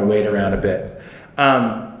throwing their weight around a bit.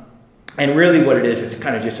 And really what it is, it's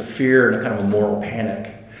kind of just a fear and a kind of a moral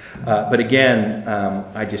panic. But again,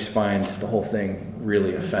 I just find the whole thing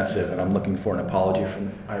really offensive, and I'm looking for an apology from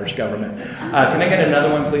the Irish government. Can I get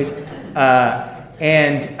another one, please?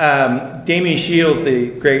 Damien Shields,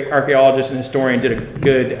 the great archaeologist and historian, did a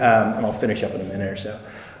good, and I'll finish up in a minute or so,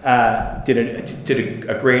 did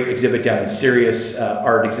a great exhibit down in Sirius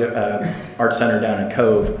Art Center down in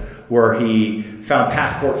Cove, where he found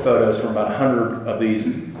passport photos from about 100 of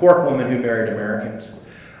these Cork women who married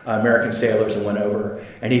American sailors and went over.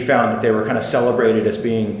 And he found that they were kind of celebrated as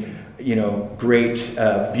being great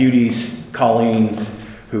beauties, colleens,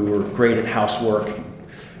 who were great at housework,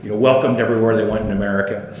 welcomed everywhere they went in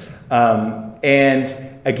America. And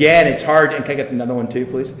again, it's hard, and can I get another one too,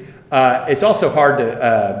 please? It's also hard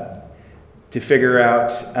to figure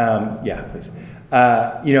out,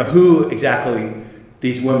 who exactly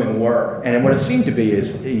these women were. And what it seemed to be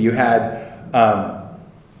is you had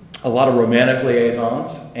a lot of romantic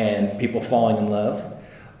liaisons and people falling in love.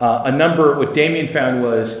 What Damien found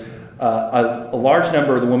was a large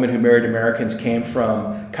number of the women who married Americans came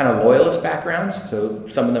from kind of loyalist backgrounds. So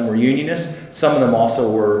some of them were Unionists. Some of them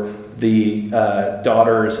also were the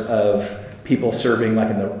daughters of people serving like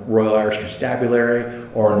in the Royal Irish Constabulary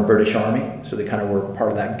or in the British Army. So they kind of were part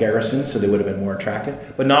of that garrison, so they would have been more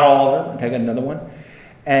attractive. But not all of them. Okay, I got another one.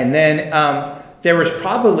 And then there was a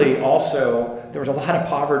lot of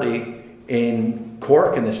poverty in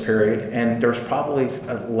Cork in this period, and there was probably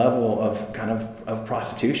a level of kind of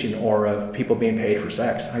prostitution or of people being paid for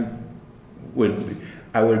sex. I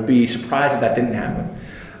would be surprised if that didn't happen.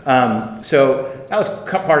 So that was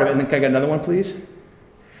part of it. And then can I get another one, please?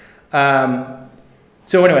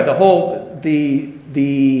 So anyway,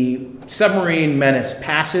 the submarine menace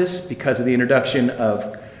passes because of the introduction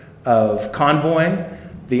of convoying.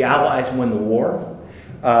 The Allies win the war.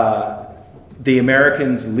 The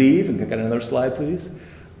Americans leave, and can I get another slide, please?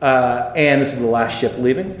 And this is the last ship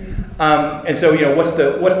leaving. And so, what's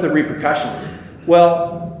the repercussions?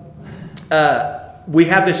 Well, we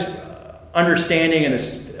have this understanding and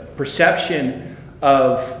this perception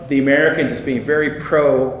of the Americans as being very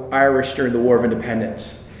pro-Irish during the War of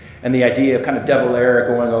Independence, and the idea of kind of De Valera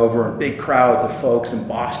going over and big crowds of folks in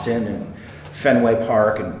Boston and Fenway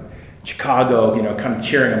Park and Chicago, kind of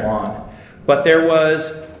cheering them on. But there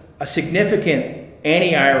was a significant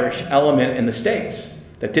anti-Irish element in the States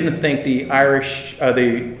that didn't think the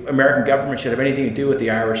American government should have anything to do with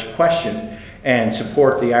the Irish question and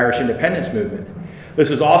support the Irish independence movement.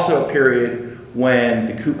 This was also a period when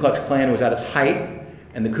the Ku Klux Klan was at its height,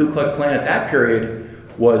 and the Ku Klux Klan at that period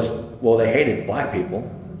they hated black people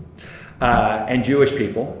and Jewish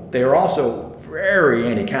people. They were also very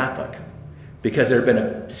anti-Catholic because there had been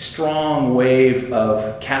a strong wave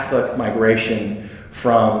of Catholic migration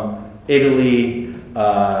from Italy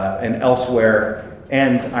and elsewhere,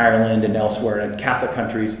 and Ireland and elsewhere, and Catholic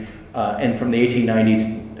countries, and from the 1890s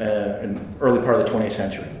and early part of the 20th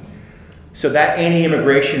century. So that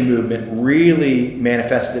anti-immigration movement really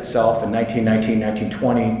manifested itself in 1919,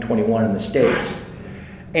 1920, 21 in the States.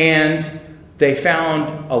 And they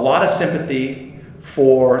found a lot of sympathy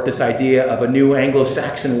for this idea of a new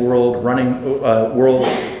Anglo-Saxon world world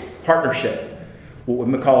partnership, what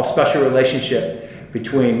we call a special relationship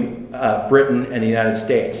between Britain and the United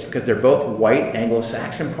States, because they're both white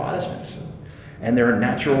Anglo-Saxon Protestants, and they're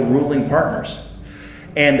natural ruling partners.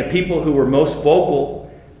 And the people who were most vocal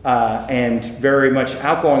and very much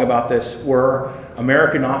outgoing about this were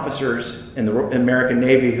American officers in the American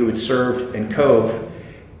Navy who had served in Cove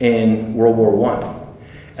in World War I.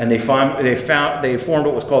 And they formed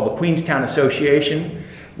what was called the Queenstown Association,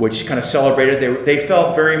 which kind of celebrated. They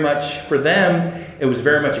felt very much, for them, it was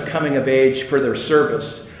very much a coming of age for their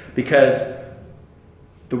service, because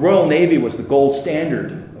the Royal Navy was the gold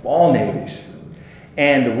standard of all navies.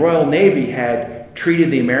 And the Royal Navy had treated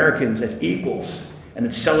the Americans as equals and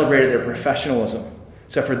had celebrated their professionalism.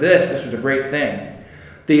 So for this was a great thing.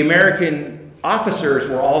 The American officers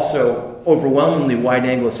were also overwhelmingly white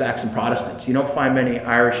Anglo-Saxon Protestants. You don't find many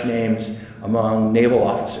Irish names among naval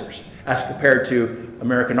officers, as compared to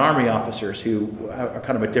American Army officers who are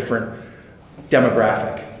kind of a different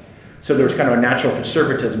demographic. So there was kind of a natural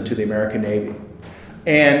conservatism to the American Navy.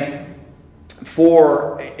 And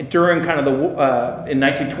during kind of in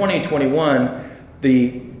 1920 and 21, the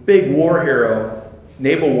big war hero,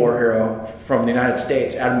 naval war hero from the United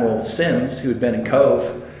States, Admiral Sims, who had been in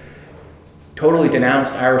Cove, totally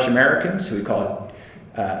denounced Irish Americans, who he called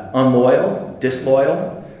unloyal,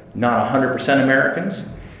 disloyal, not 100% Americans.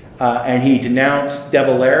 And he denounced De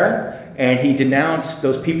Valera, and he denounced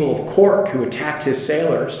those people of Cork who attacked his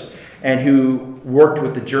sailors and who worked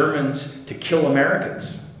with the Germans to kill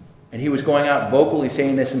Americans. And he was going out vocally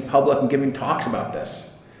saying this in public and giving talks about this.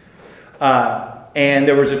 And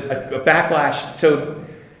there was a backlash. So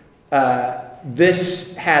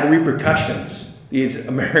this had repercussions, these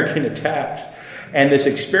American attacks. And this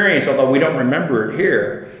experience, although we don't remember it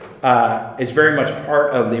here, is very much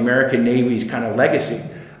part of the American Navy's kind of legacy.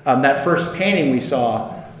 That first painting we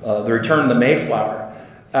saw, The Return of the Mayflower,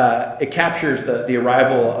 it captures the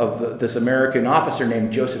arrival of this American officer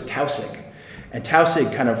named Joseph Taussig. And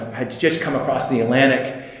Taussig kind of had just come across the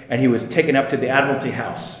Atlantic, and he was taken up to the Admiralty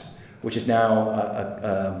House, which is now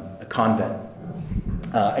a convent.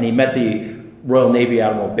 And he met the Royal Navy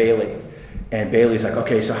Admiral Bailey. And Bailey's like,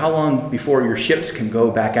 okay, so how long before your ships can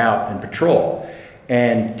go back out and patrol?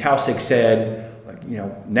 And Tausig said, like,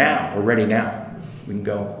 now, we're ready now. We can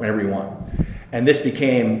go whenever you want. And this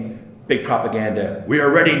became big propaganda. We are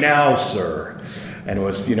ready now, sir. And it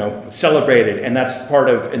was, celebrated. And that's part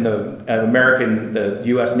of, in the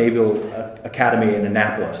U.S. Naval Academy in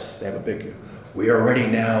Annapolis, they have a big, we are ready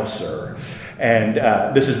now, sir. And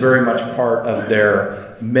this is very much part of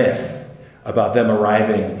their myth about them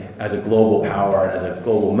arriving as a global power and as a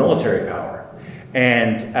global military power.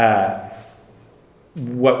 And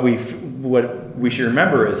what we should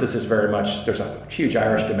remember is this is very much, there's a huge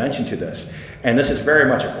Irish dimension to this. And this is very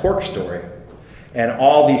much a Cork story. And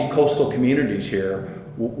all these coastal communities here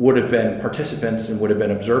would have been participants and would have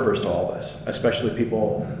been observers to all this, especially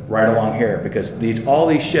people right along here, because all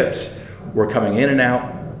these ships were coming in and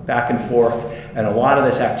out, back and forth, and a lot of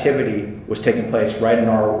this activity was taking place right in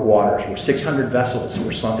our waters, where 600 vessels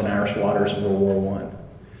were sunk in Irish waters in World War I.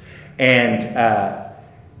 And,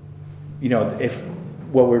 if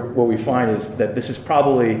what we find is that this is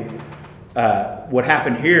probably what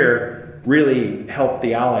happened here really helped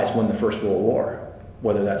the Allies win the First World War,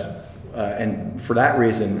 whether that's and for that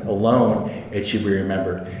reason alone, it should be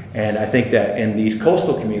remembered. And I think that in these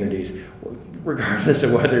coastal communities, regardless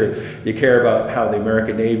of whether you care about how the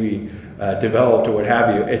American Navy developed or what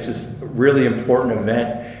have you, it's this really important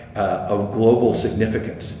event of global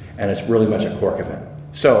significance, and it's really much a Cork event.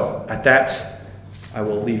 So at that, I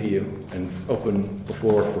will leave you and open the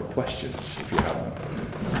floor for questions if you have them.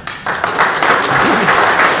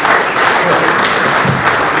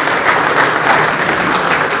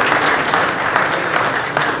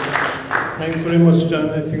 Thanks very much, John.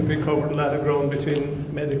 I think we covered a lot of ground between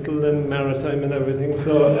medical and maritime and everything.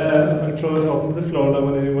 So I'll throw it open to the floor now,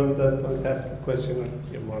 and anyone that wants to ask a question,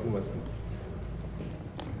 you're more than welcome.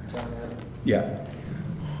 Yeah.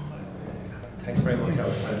 Thanks very much. That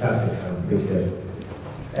was fantastic. I appreciate it.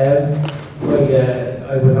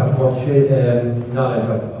 I would have much knowledge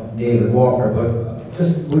of naval warfare, but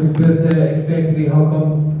just would you explain to me how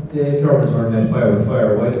come the Germans weren't met fire with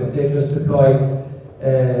fire? Why didn't they just deploy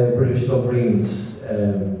British submarines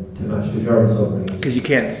to match the German submarines? Because you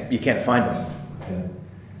can't find them. Okay.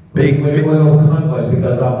 Big convoys,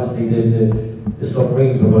 because obviously the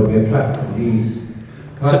submarines were going to be attracted to these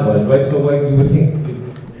convoys, right? So why you would think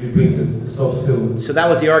you bring the subs to? So that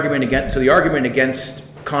was the argument against. So the argument against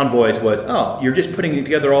convoys was, you're just putting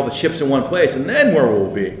together all the ships in one place, and then where will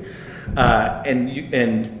we be?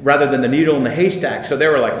 And rather than the needle in the haystack, so they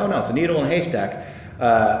were like, oh no, it's a needle in a haystack.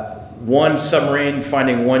 One submarine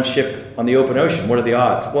finding one ship on the open ocean. What are the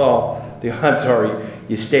odds? Well, the odds are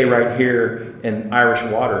you stay right here in Irish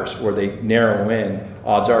waters where they narrow in.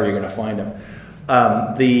 Odds are you're going to find them.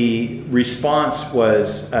 The response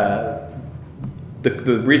was the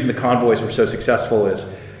reason the convoys were so successful is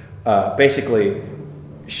basically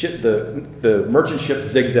the merchant ships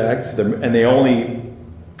zigzagged, and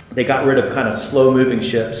they got rid of kind of slow moving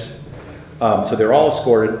ships. So they're all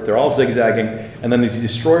escorted, they're all zigzagging, and then these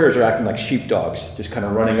destroyers are acting like sheepdogs, just kind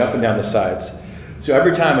of running up and down the sides. So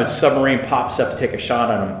every time a submarine pops up to take a shot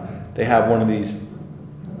on them, they have one of these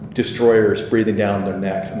destroyers breathing down their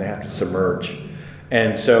necks, and they have to submerge.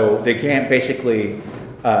 And so they can't basically,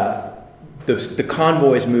 the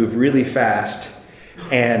convoys move really fast,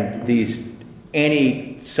 and these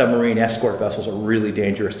anti-submarine escort vessels are really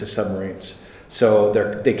dangerous to submarines. So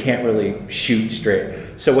they can't really shoot straight.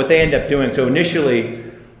 So what they end up doing, so initially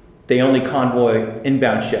they only convoy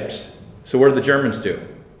inbound ships. So what do the Germans do?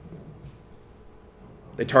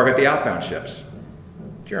 They target the outbound ships.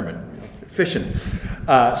 German, efficient.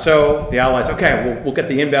 So the Allies, okay, we'll get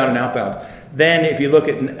the inbound and outbound. Then if you look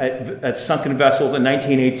at sunken vessels in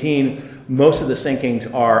 1918, most of the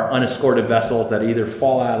sinkings are unescorted vessels that either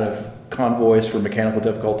fall out of convoys for mechanical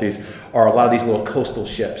difficulties, or a lot of these little coastal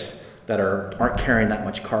ships that aren't carrying that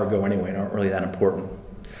much cargo anyway and aren't really that important.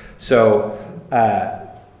 So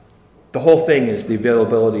the whole thing is the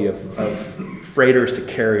availability of freighters to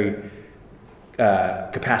carry,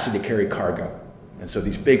 capacity to carry cargo. And so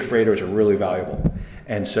these big freighters are really valuable.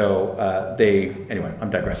 And so anyway, I'm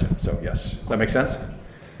digressing. So yes, does that make sense?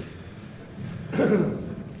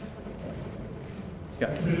 Yeah.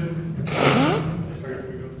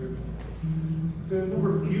 The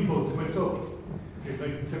number of U-boats went up in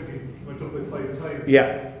 1970, went up by 5 times.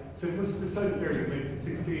 Yeah. So it was decided there in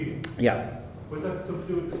 1916. Yeah. Was that something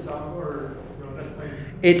to do with the song or that time?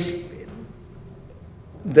 It's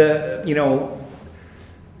the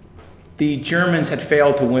Germans had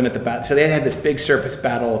failed to win at the battle. So they had this big surface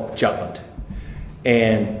battle of Jutland.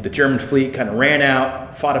 And the German fleet kind of ran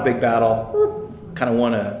out, fought a big battle, kind of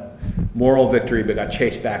won a moral victory, but got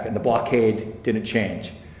chased back, and the blockade didn't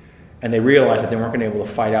change. And they realized that they weren't going to be able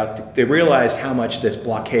to fight out. They realized how much this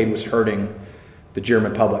blockade was hurting the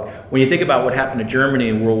German public. When you think about what happened to Germany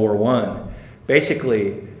in World War I,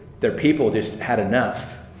 basically their people just had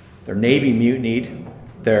enough. Their navy mutinied.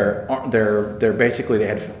 They're basically, they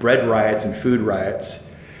had bread riots and food riots.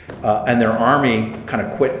 And their army kind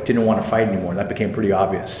of quit, didn't want to fight anymore. That became pretty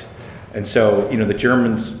obvious. And so,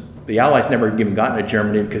 the Allies never even got into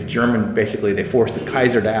Germany because they forced the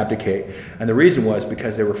Kaiser to abdicate. And the reason was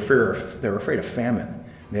because they were afraid of famine.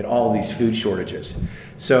 They had all these food shortages.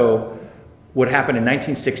 So what happened in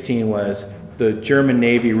 1916 was the German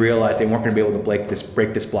Navy realized they weren't going to be able to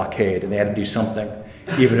break this blockade, and they had to do something,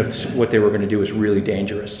 even if what they were going to do was really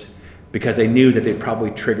dangerous, because they knew that they'd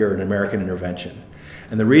probably trigger an American intervention.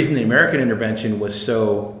 And the reason the American intervention was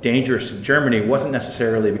so dangerous to Germany wasn't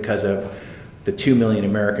necessarily because of the 2 million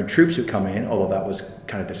American troops who come in, although that was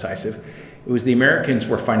kind of decisive. It was the Americans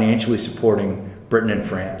were financially supporting Britain and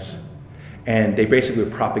France. And they basically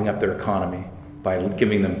were propping up their economy by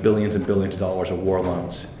giving them billions and billions of dollars of war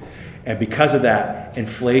loans. And because of that,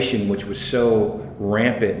 inflation, which was so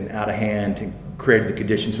rampant and out of hand and created the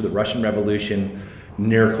conditions for the Russian Revolution,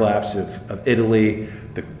 near collapse of Italy,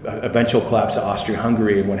 the eventual collapse of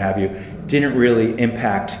Austria-Hungary and what have you, didn't really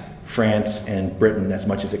impact France and Britain as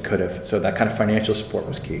much as it could have. So that kind of financial support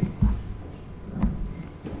was key.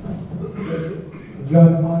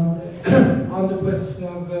 John, on the question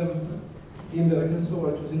of the American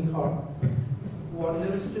soldiers in Cork, wasn't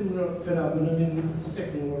there a similar phenomenon in the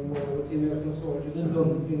Second World War with the American soldiers in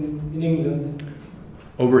London, in England?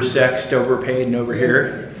 Oversexed, overpaid, and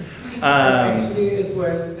overhere. Actually, as well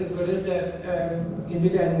as that, in the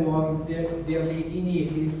Danmore, the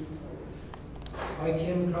 1880s, I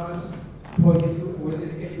came across quite a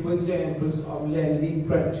few examples of landed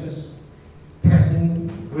branches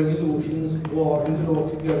passing resolutions, warning the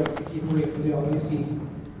local girls to keep away from the RBC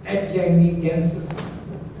at gang league dances.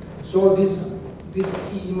 So this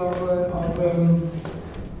theme of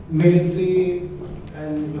military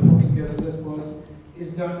and local girls, I suppose,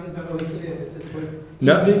 is not isolated.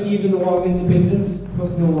 No. Even war independence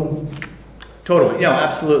was known. Totally,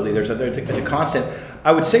 absolutely. There's a constant.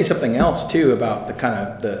 I would say something else too about the kind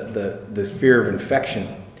of the fear of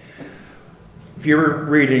infection. If you're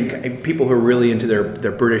reading, people who are really into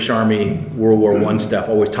their British Army World War I stuff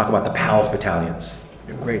always talk about the PALS battalions.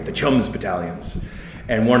 They're great, the Chums battalions.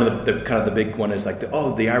 And one of the kind of the big one is like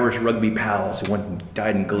the Irish rugby pals who went and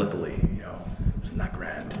died in Gallipoli. Isn't that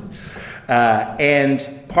grand?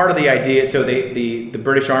 And part of the idea, so the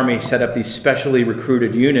British Army set up these specially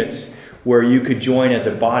recruited units where you could join as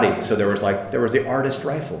a body. So there was the artist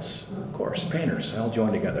rifles, of course, painters, they all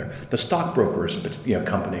joined together. The stockbrokers,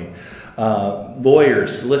 company,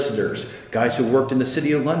 lawyers, solicitors, guys who worked in the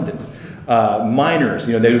city of London, miners.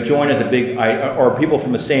 They would join as a big, or people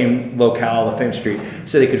from the same locale, the same street,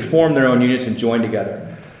 so they could form their own units and join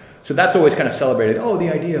together. So that's always kind of celebrated. Oh, the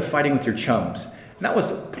idea of fighting with your chums. And that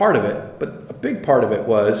was part of it, but a big part of it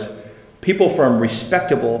was people from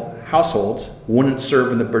respectable households wouldn't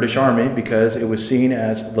serve in the British Army because it was seen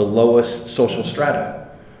as the lowest social strata.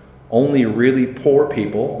 Only really poor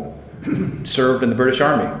people served in the British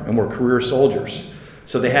Army and were career soldiers.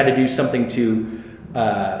 So they had to do something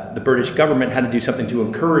the British government had to do something to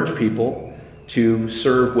encourage people to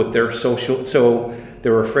serve with their social, so they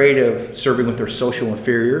were afraid of serving with their social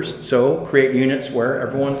inferiors, so create units where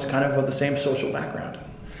everyone's kind of the same social background.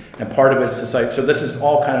 And part of it is society. So this is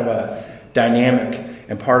all kind of a dynamic,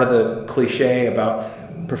 and part of the cliche about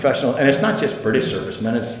professional, and it's not just British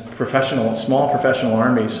servicemen, it's small professional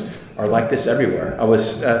armies are like this everywhere. I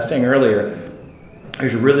was saying earlier,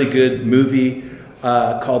 there's a really good movie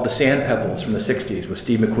called The Sand Pebbles from the 60s with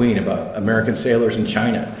Steve McQueen about American sailors in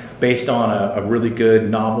China, based on a really good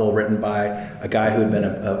novel written by a guy who had been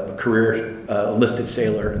a career enlisted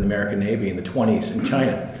sailor in the American Navy in the 20s in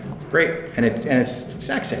China. It's great, and it's the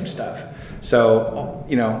exact same stuff. So,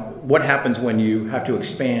 what happens when you have to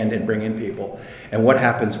expand and bring in people? And what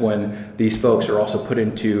happens when these folks are also put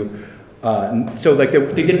into, they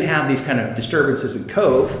didn't have these kind of disturbances in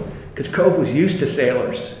Cove, because Cove was used to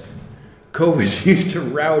sailors. Cove was used to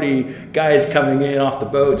rowdy guys coming in off the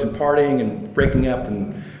boats and partying and breaking up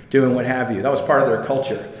and doing what have you. That was part of their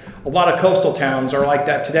culture. A lot of coastal towns are like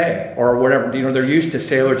that today, or whatever. They're used to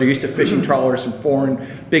sailors, they're used to fishing trawlers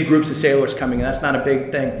and big groups of sailors coming in. That's not a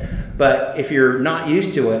big thing. But if you're not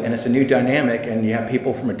used to it and it's a new dynamic and you have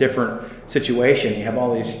people from a different situation, you have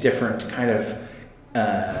all these different kind of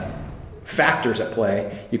factors at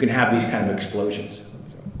play, you can have these kind of explosions.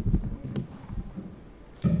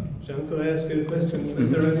 I ask you a question? Is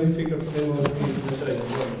there any figure for the amount of people that died in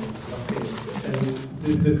Germany? And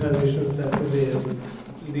the conditions that prevailed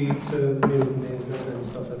lead to mutinies and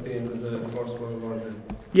stuff at the end of the First World War?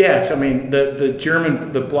 Yes, I mean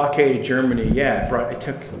the blockade of Germany. Yeah,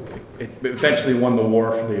 it eventually won the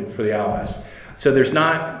war for the Allies. So there's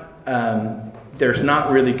not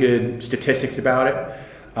really good statistics about it.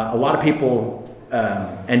 A lot of people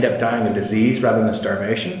end up dying of disease rather than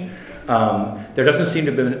starvation. There doesn't seem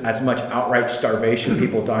to have been as much outright starvation,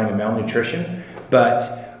 people dying of malnutrition,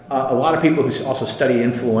 but a lot of people who also study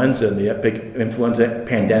influenza and the epic influenza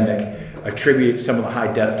pandemic attribute some of the high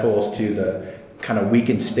death tolls to the kind of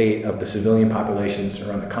weakened state of the civilian populations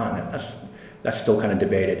around the continent. That's still kind of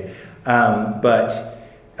debated. But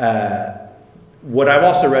what I've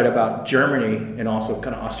also read about Germany and also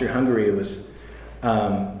kind of Austria-Hungary was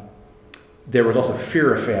there was also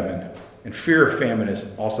fear of famine. And fear of famine is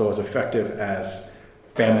also as effective as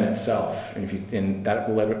famine itself, and that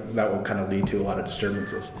will kind of lead to a lot of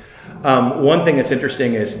disturbances. One thing that's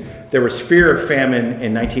interesting is there was fear of famine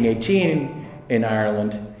in 1918 in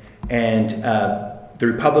Ireland, and the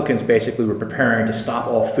Republicans basically were preparing to stop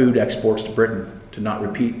all food exports to Britain to not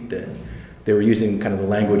repeat they were using kind of the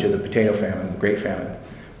language of the potato famine, the Great Famine,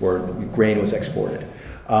 where grain was exported.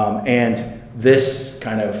 And this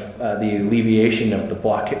kind of, the alleviation of the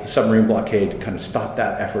submarine blockade kind of stopped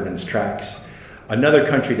that effort in its tracks. Another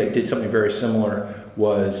country that did something very similar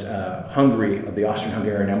was Hungary, of the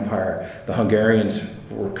Austrian-Hungarian Empire. The Hungarians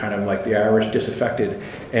were kind of like the Irish, disaffected,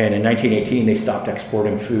 and in 1918 they stopped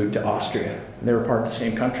exporting food to Austria. And they were part of the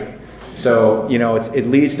same country. So, it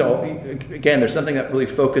leads to, again, there's something that really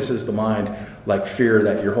focuses the mind, like fear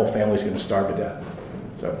that your whole family's going to starve to death.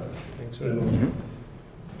 So, thanks very much. Mm-hmm.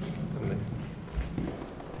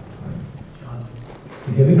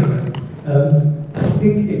 Can you hear me? I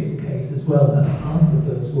think it's the case as well that after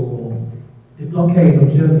the First World War, the blockade on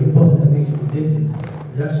Germany wasn't immediately lifted.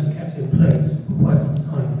 It was actually kept in place for quite some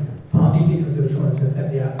time, partly because they were trying to affect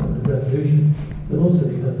the outcome of the revolution, but also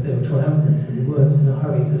because they were triumphant and they weren't in a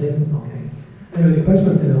hurry to lift the blockade. Anyway, the question I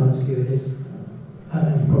was going to ask you is, and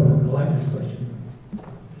you probably not going to like this question,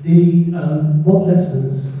 what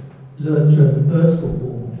lessons learned during the First World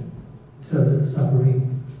War in terms of the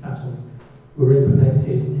submarine battles were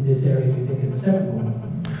implemented in this area, do you think, in the Second World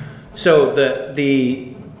War? So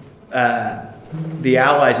the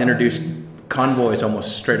Allies introduced convoys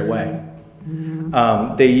almost straight away.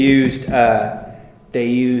 They used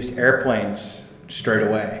airplanes straight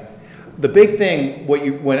away. The big thing,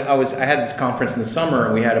 I had this conference in the summer,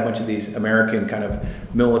 and we had a bunch of these American kind of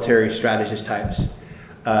military strategist types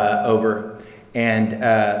over, and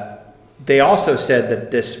they also said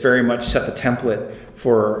that this very much set the template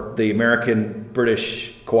for the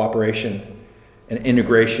American-British cooperation and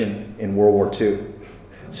integration in World War II.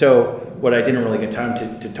 So what I didn't really get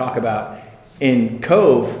time to talk about, in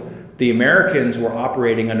Cove, the Americans were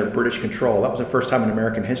operating under British control. That was the first time in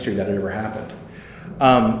American history that had ever happened.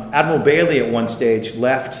 Admiral Bailey at one stage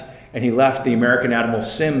left the American Admiral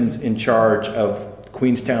Sims in charge of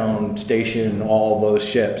Queenstown Station and all those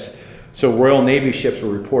ships. So Royal Navy ships were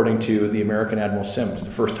reporting to the American Admiral Sims,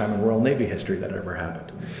 the first time in Royal Navy history that ever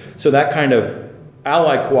happened. So that kind of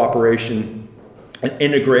Allied cooperation and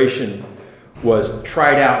integration was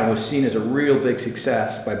tried out and was seen as a real big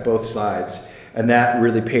success by both sides. And that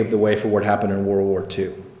really paved the way for what happened in World War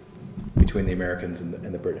II between the Americans and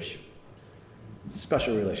the British.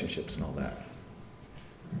 Special relationships and all that.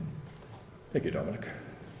 Thank you, Dominic.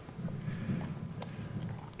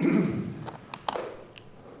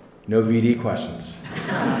 No VD questions.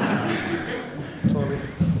 Tony.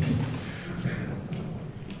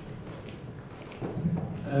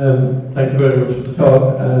 Thank you very much for the talk.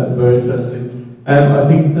 Very interesting. I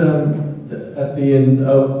think at the end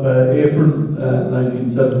of April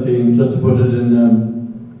 1917, just to put it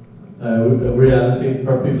in reality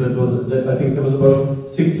for people, I think there was about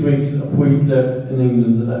 6 weeks of wheat left in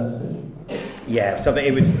England at that stage. Yeah,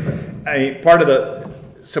 part of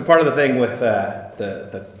the thing with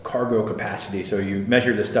the cargo capacity, so you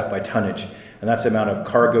measure this stuff by tonnage, and that's the amount of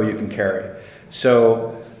cargo you can carry.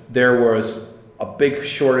 So there was a big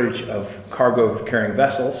shortage of cargo carrying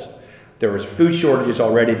vessels. There was food shortages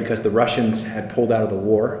already because the Russians had pulled out of the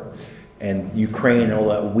war, and Ukraine and all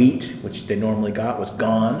that wheat, which they normally got, was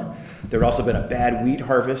gone. There had also been a bad wheat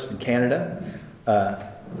harvest in Canada,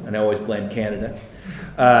 and I always blame Canada.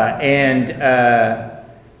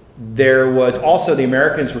 There was also, the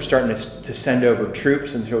Americans were starting to send over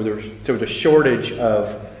troops, and so there was a shortage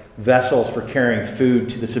of vessels for carrying food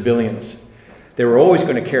to the civilians. They were always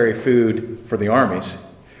going to carry food for the armies,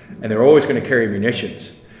 and they were always going to carry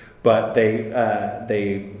munitions. but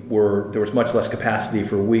there was much less capacity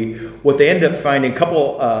for wheat. What they ended up finding, a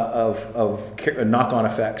couple of knock-on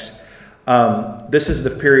effects. This is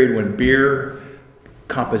the period when beer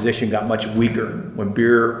composition got much weaker, when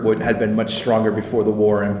beer had been much stronger before the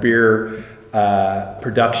war, and beer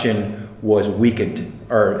production was weakened,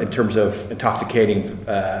 or in terms of intoxicating,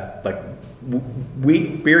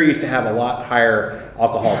 beer used to have a lot higher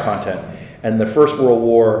alcohol content. And in the First World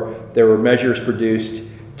War, there were measures produced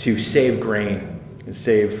to save grain and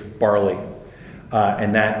save barley.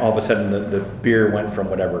 And that all of a sudden the beer went from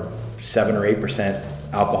 7 or 8%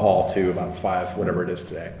 alcohol to about 5, whatever it is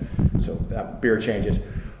today. So that beer changes.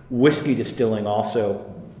 Whiskey distilling also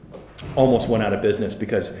almost went out of business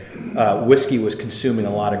because whiskey was consuming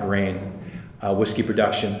a lot of grain, whiskey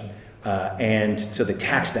production, and so they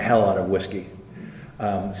taxed the hell out of whiskey.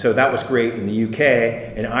 So that was great in the UK.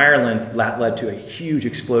 In Ireland, that led to a huge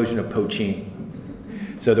explosion of poaching.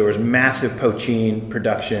 So there was massive poaching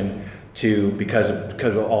production because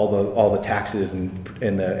of all the taxes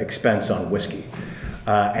and the expense on whiskey.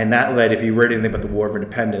 And that led, if you read anything about the War of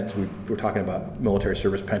Independence, we're talking about military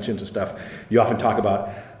service pensions and stuff, you often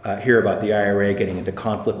hear about the IRA getting into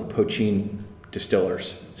conflict with poaching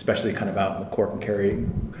distillers, especially kind of out in the Cork and Kerry,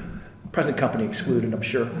 present company excluded, I'm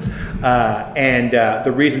sure. And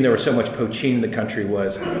the reason there was so much poaching in the country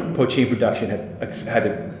was poaching production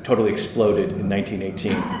had totally exploded in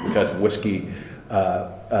 1918 because whiskey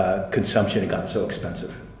consumption had gotten so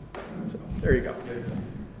expensive. So there you go.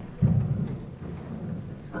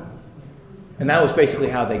 And that was basically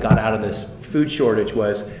how they got out of this food shortage.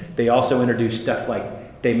 Was they also introduced stuff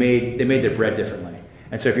like they made their bread differently.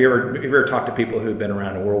 And so if you ever talk to people who've been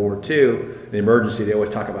around in World War II, the emergency, they always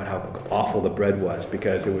talk about how awful the bread was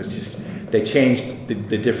because it was just, they changed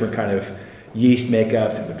the different kind of yeast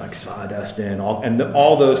makeups and like sawdust and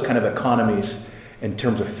all those kind of economies in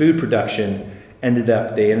terms of food production ended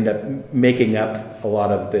up making up a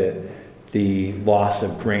lot of the loss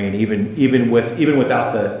of grain, even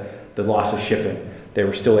without the loss of shipping. They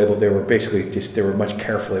were much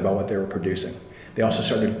careful about what they were producing. They also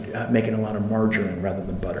started making a lot of margarine rather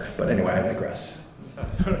than butter. But anyway, I digress.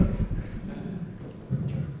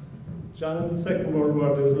 John, in the Second World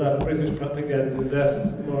War, there was a lot of British propaganda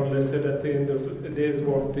that more or less said at the end of a day's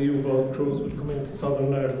work, the U-boat crews would come into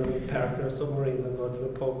Southern Ireland and park their submarines and go to the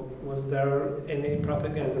pub. Was there any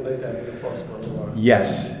propaganda like that in the First World War?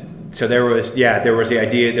 Yes. So there was the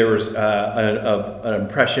idea, there was an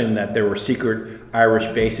impression that there were secret Irish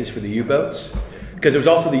bases for the U-boats. Because it was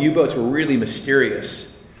also the U-boats were really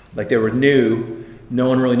mysterious. Like they were new, no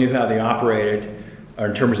one really knew how they operated, or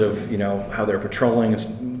in terms of how they were patrolling.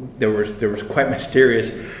 There was quite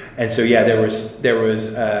mysterious, and so there was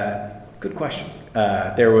good question.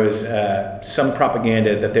 There was some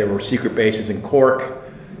propaganda that there were secret bases in Cork.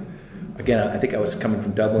 Again, I think I was coming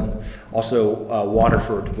from Dublin. Also,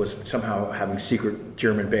 Waterford was somehow having secret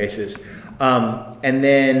German bases, and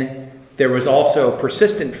then there was also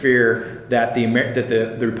persistent fear that the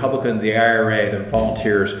Republicans, the IRA, the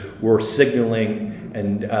volunteers were signaling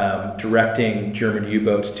and directing German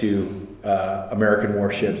U-boats to American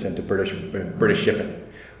warships and to British shipping,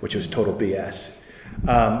 which was total BS.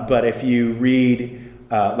 But if you read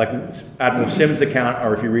like Admiral Sims' account,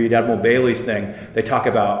 or if you read Admiral Bailey's thing, they talk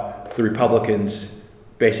about the Republicans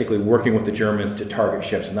basically working with the Germans to target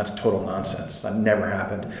ships, and that's total nonsense. That never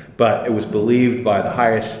happened. But it was believed by the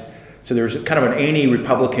highest. So there was kind of an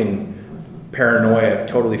anti-Republican paranoia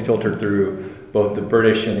totally filtered through both the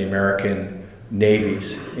British and the American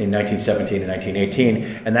navies in 1917 and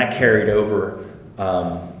 1918, and that carried over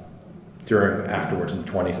afterwards in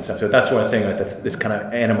the 20s and stuff. So that's what I'm saying, that this kind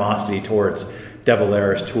of animosity towards De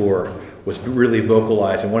Valera's tour was really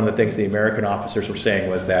vocalized, and one of the things the American officers were saying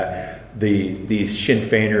was that these Sinn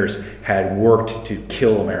Féiners had worked to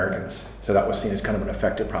kill Americans. So that was seen as kind of an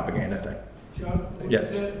effective propaganda thing. John, Yeah.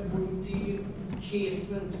 Would the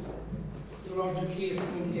Roger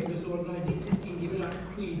Casement episode 1916 even like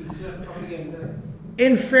Queen's propaganda?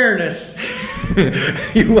 In fairness,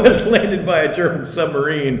 he was landed by a German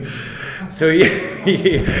submarine. So yeah,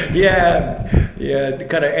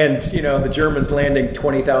 kind of, and the Germans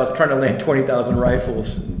trying to land 20,000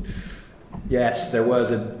 rifles. Yes, there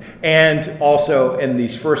was and also in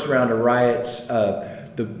these first round of riots,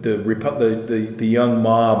 the young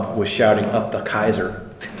mob was shouting "Up the Kaiser."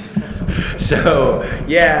 So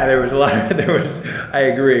there was a lot. I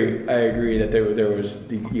agree that there was.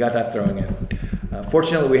 You got that throwing in.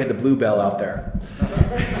 Fortunately, we had the Bluebell out there,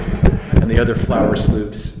 and the other flower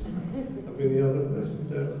sloops. Any other questions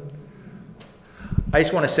there? I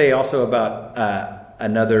just want to say also about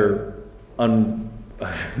another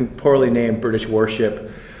poorly named British warship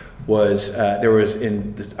was there was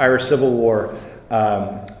in the Irish Civil War,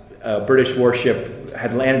 a British warship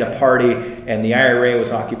had landed a party, and the IRA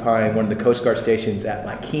was occupying one of the Coast Guard stations at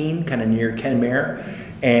Lackeen, kind of near Kenmare,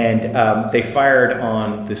 and they fired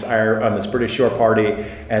on this British shore party,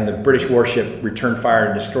 and the British warship returned fire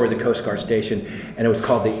and destroyed the Coast Guard station, and it was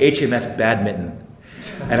called the HMS Badminton.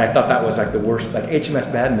 And I thought that was like the worst, like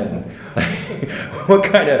HMS Badminton. How's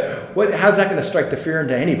that going to strike the fear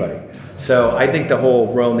into anybody? So I think the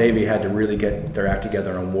whole Royal Navy had to really get their act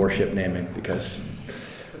together on warship naming, because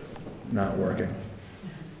not working.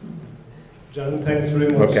 John, thanks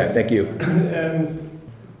very much. Okay, thank you.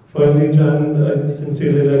 Finally, John, I'd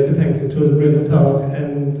sincerely like to thank you. It was a brilliant talk,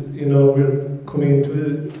 and we're coming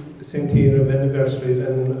to the centenary of anniversaries,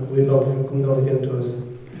 and we'd love you to come down again to us.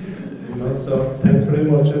 So thanks very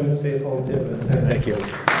much, and safe home, David. Thank you.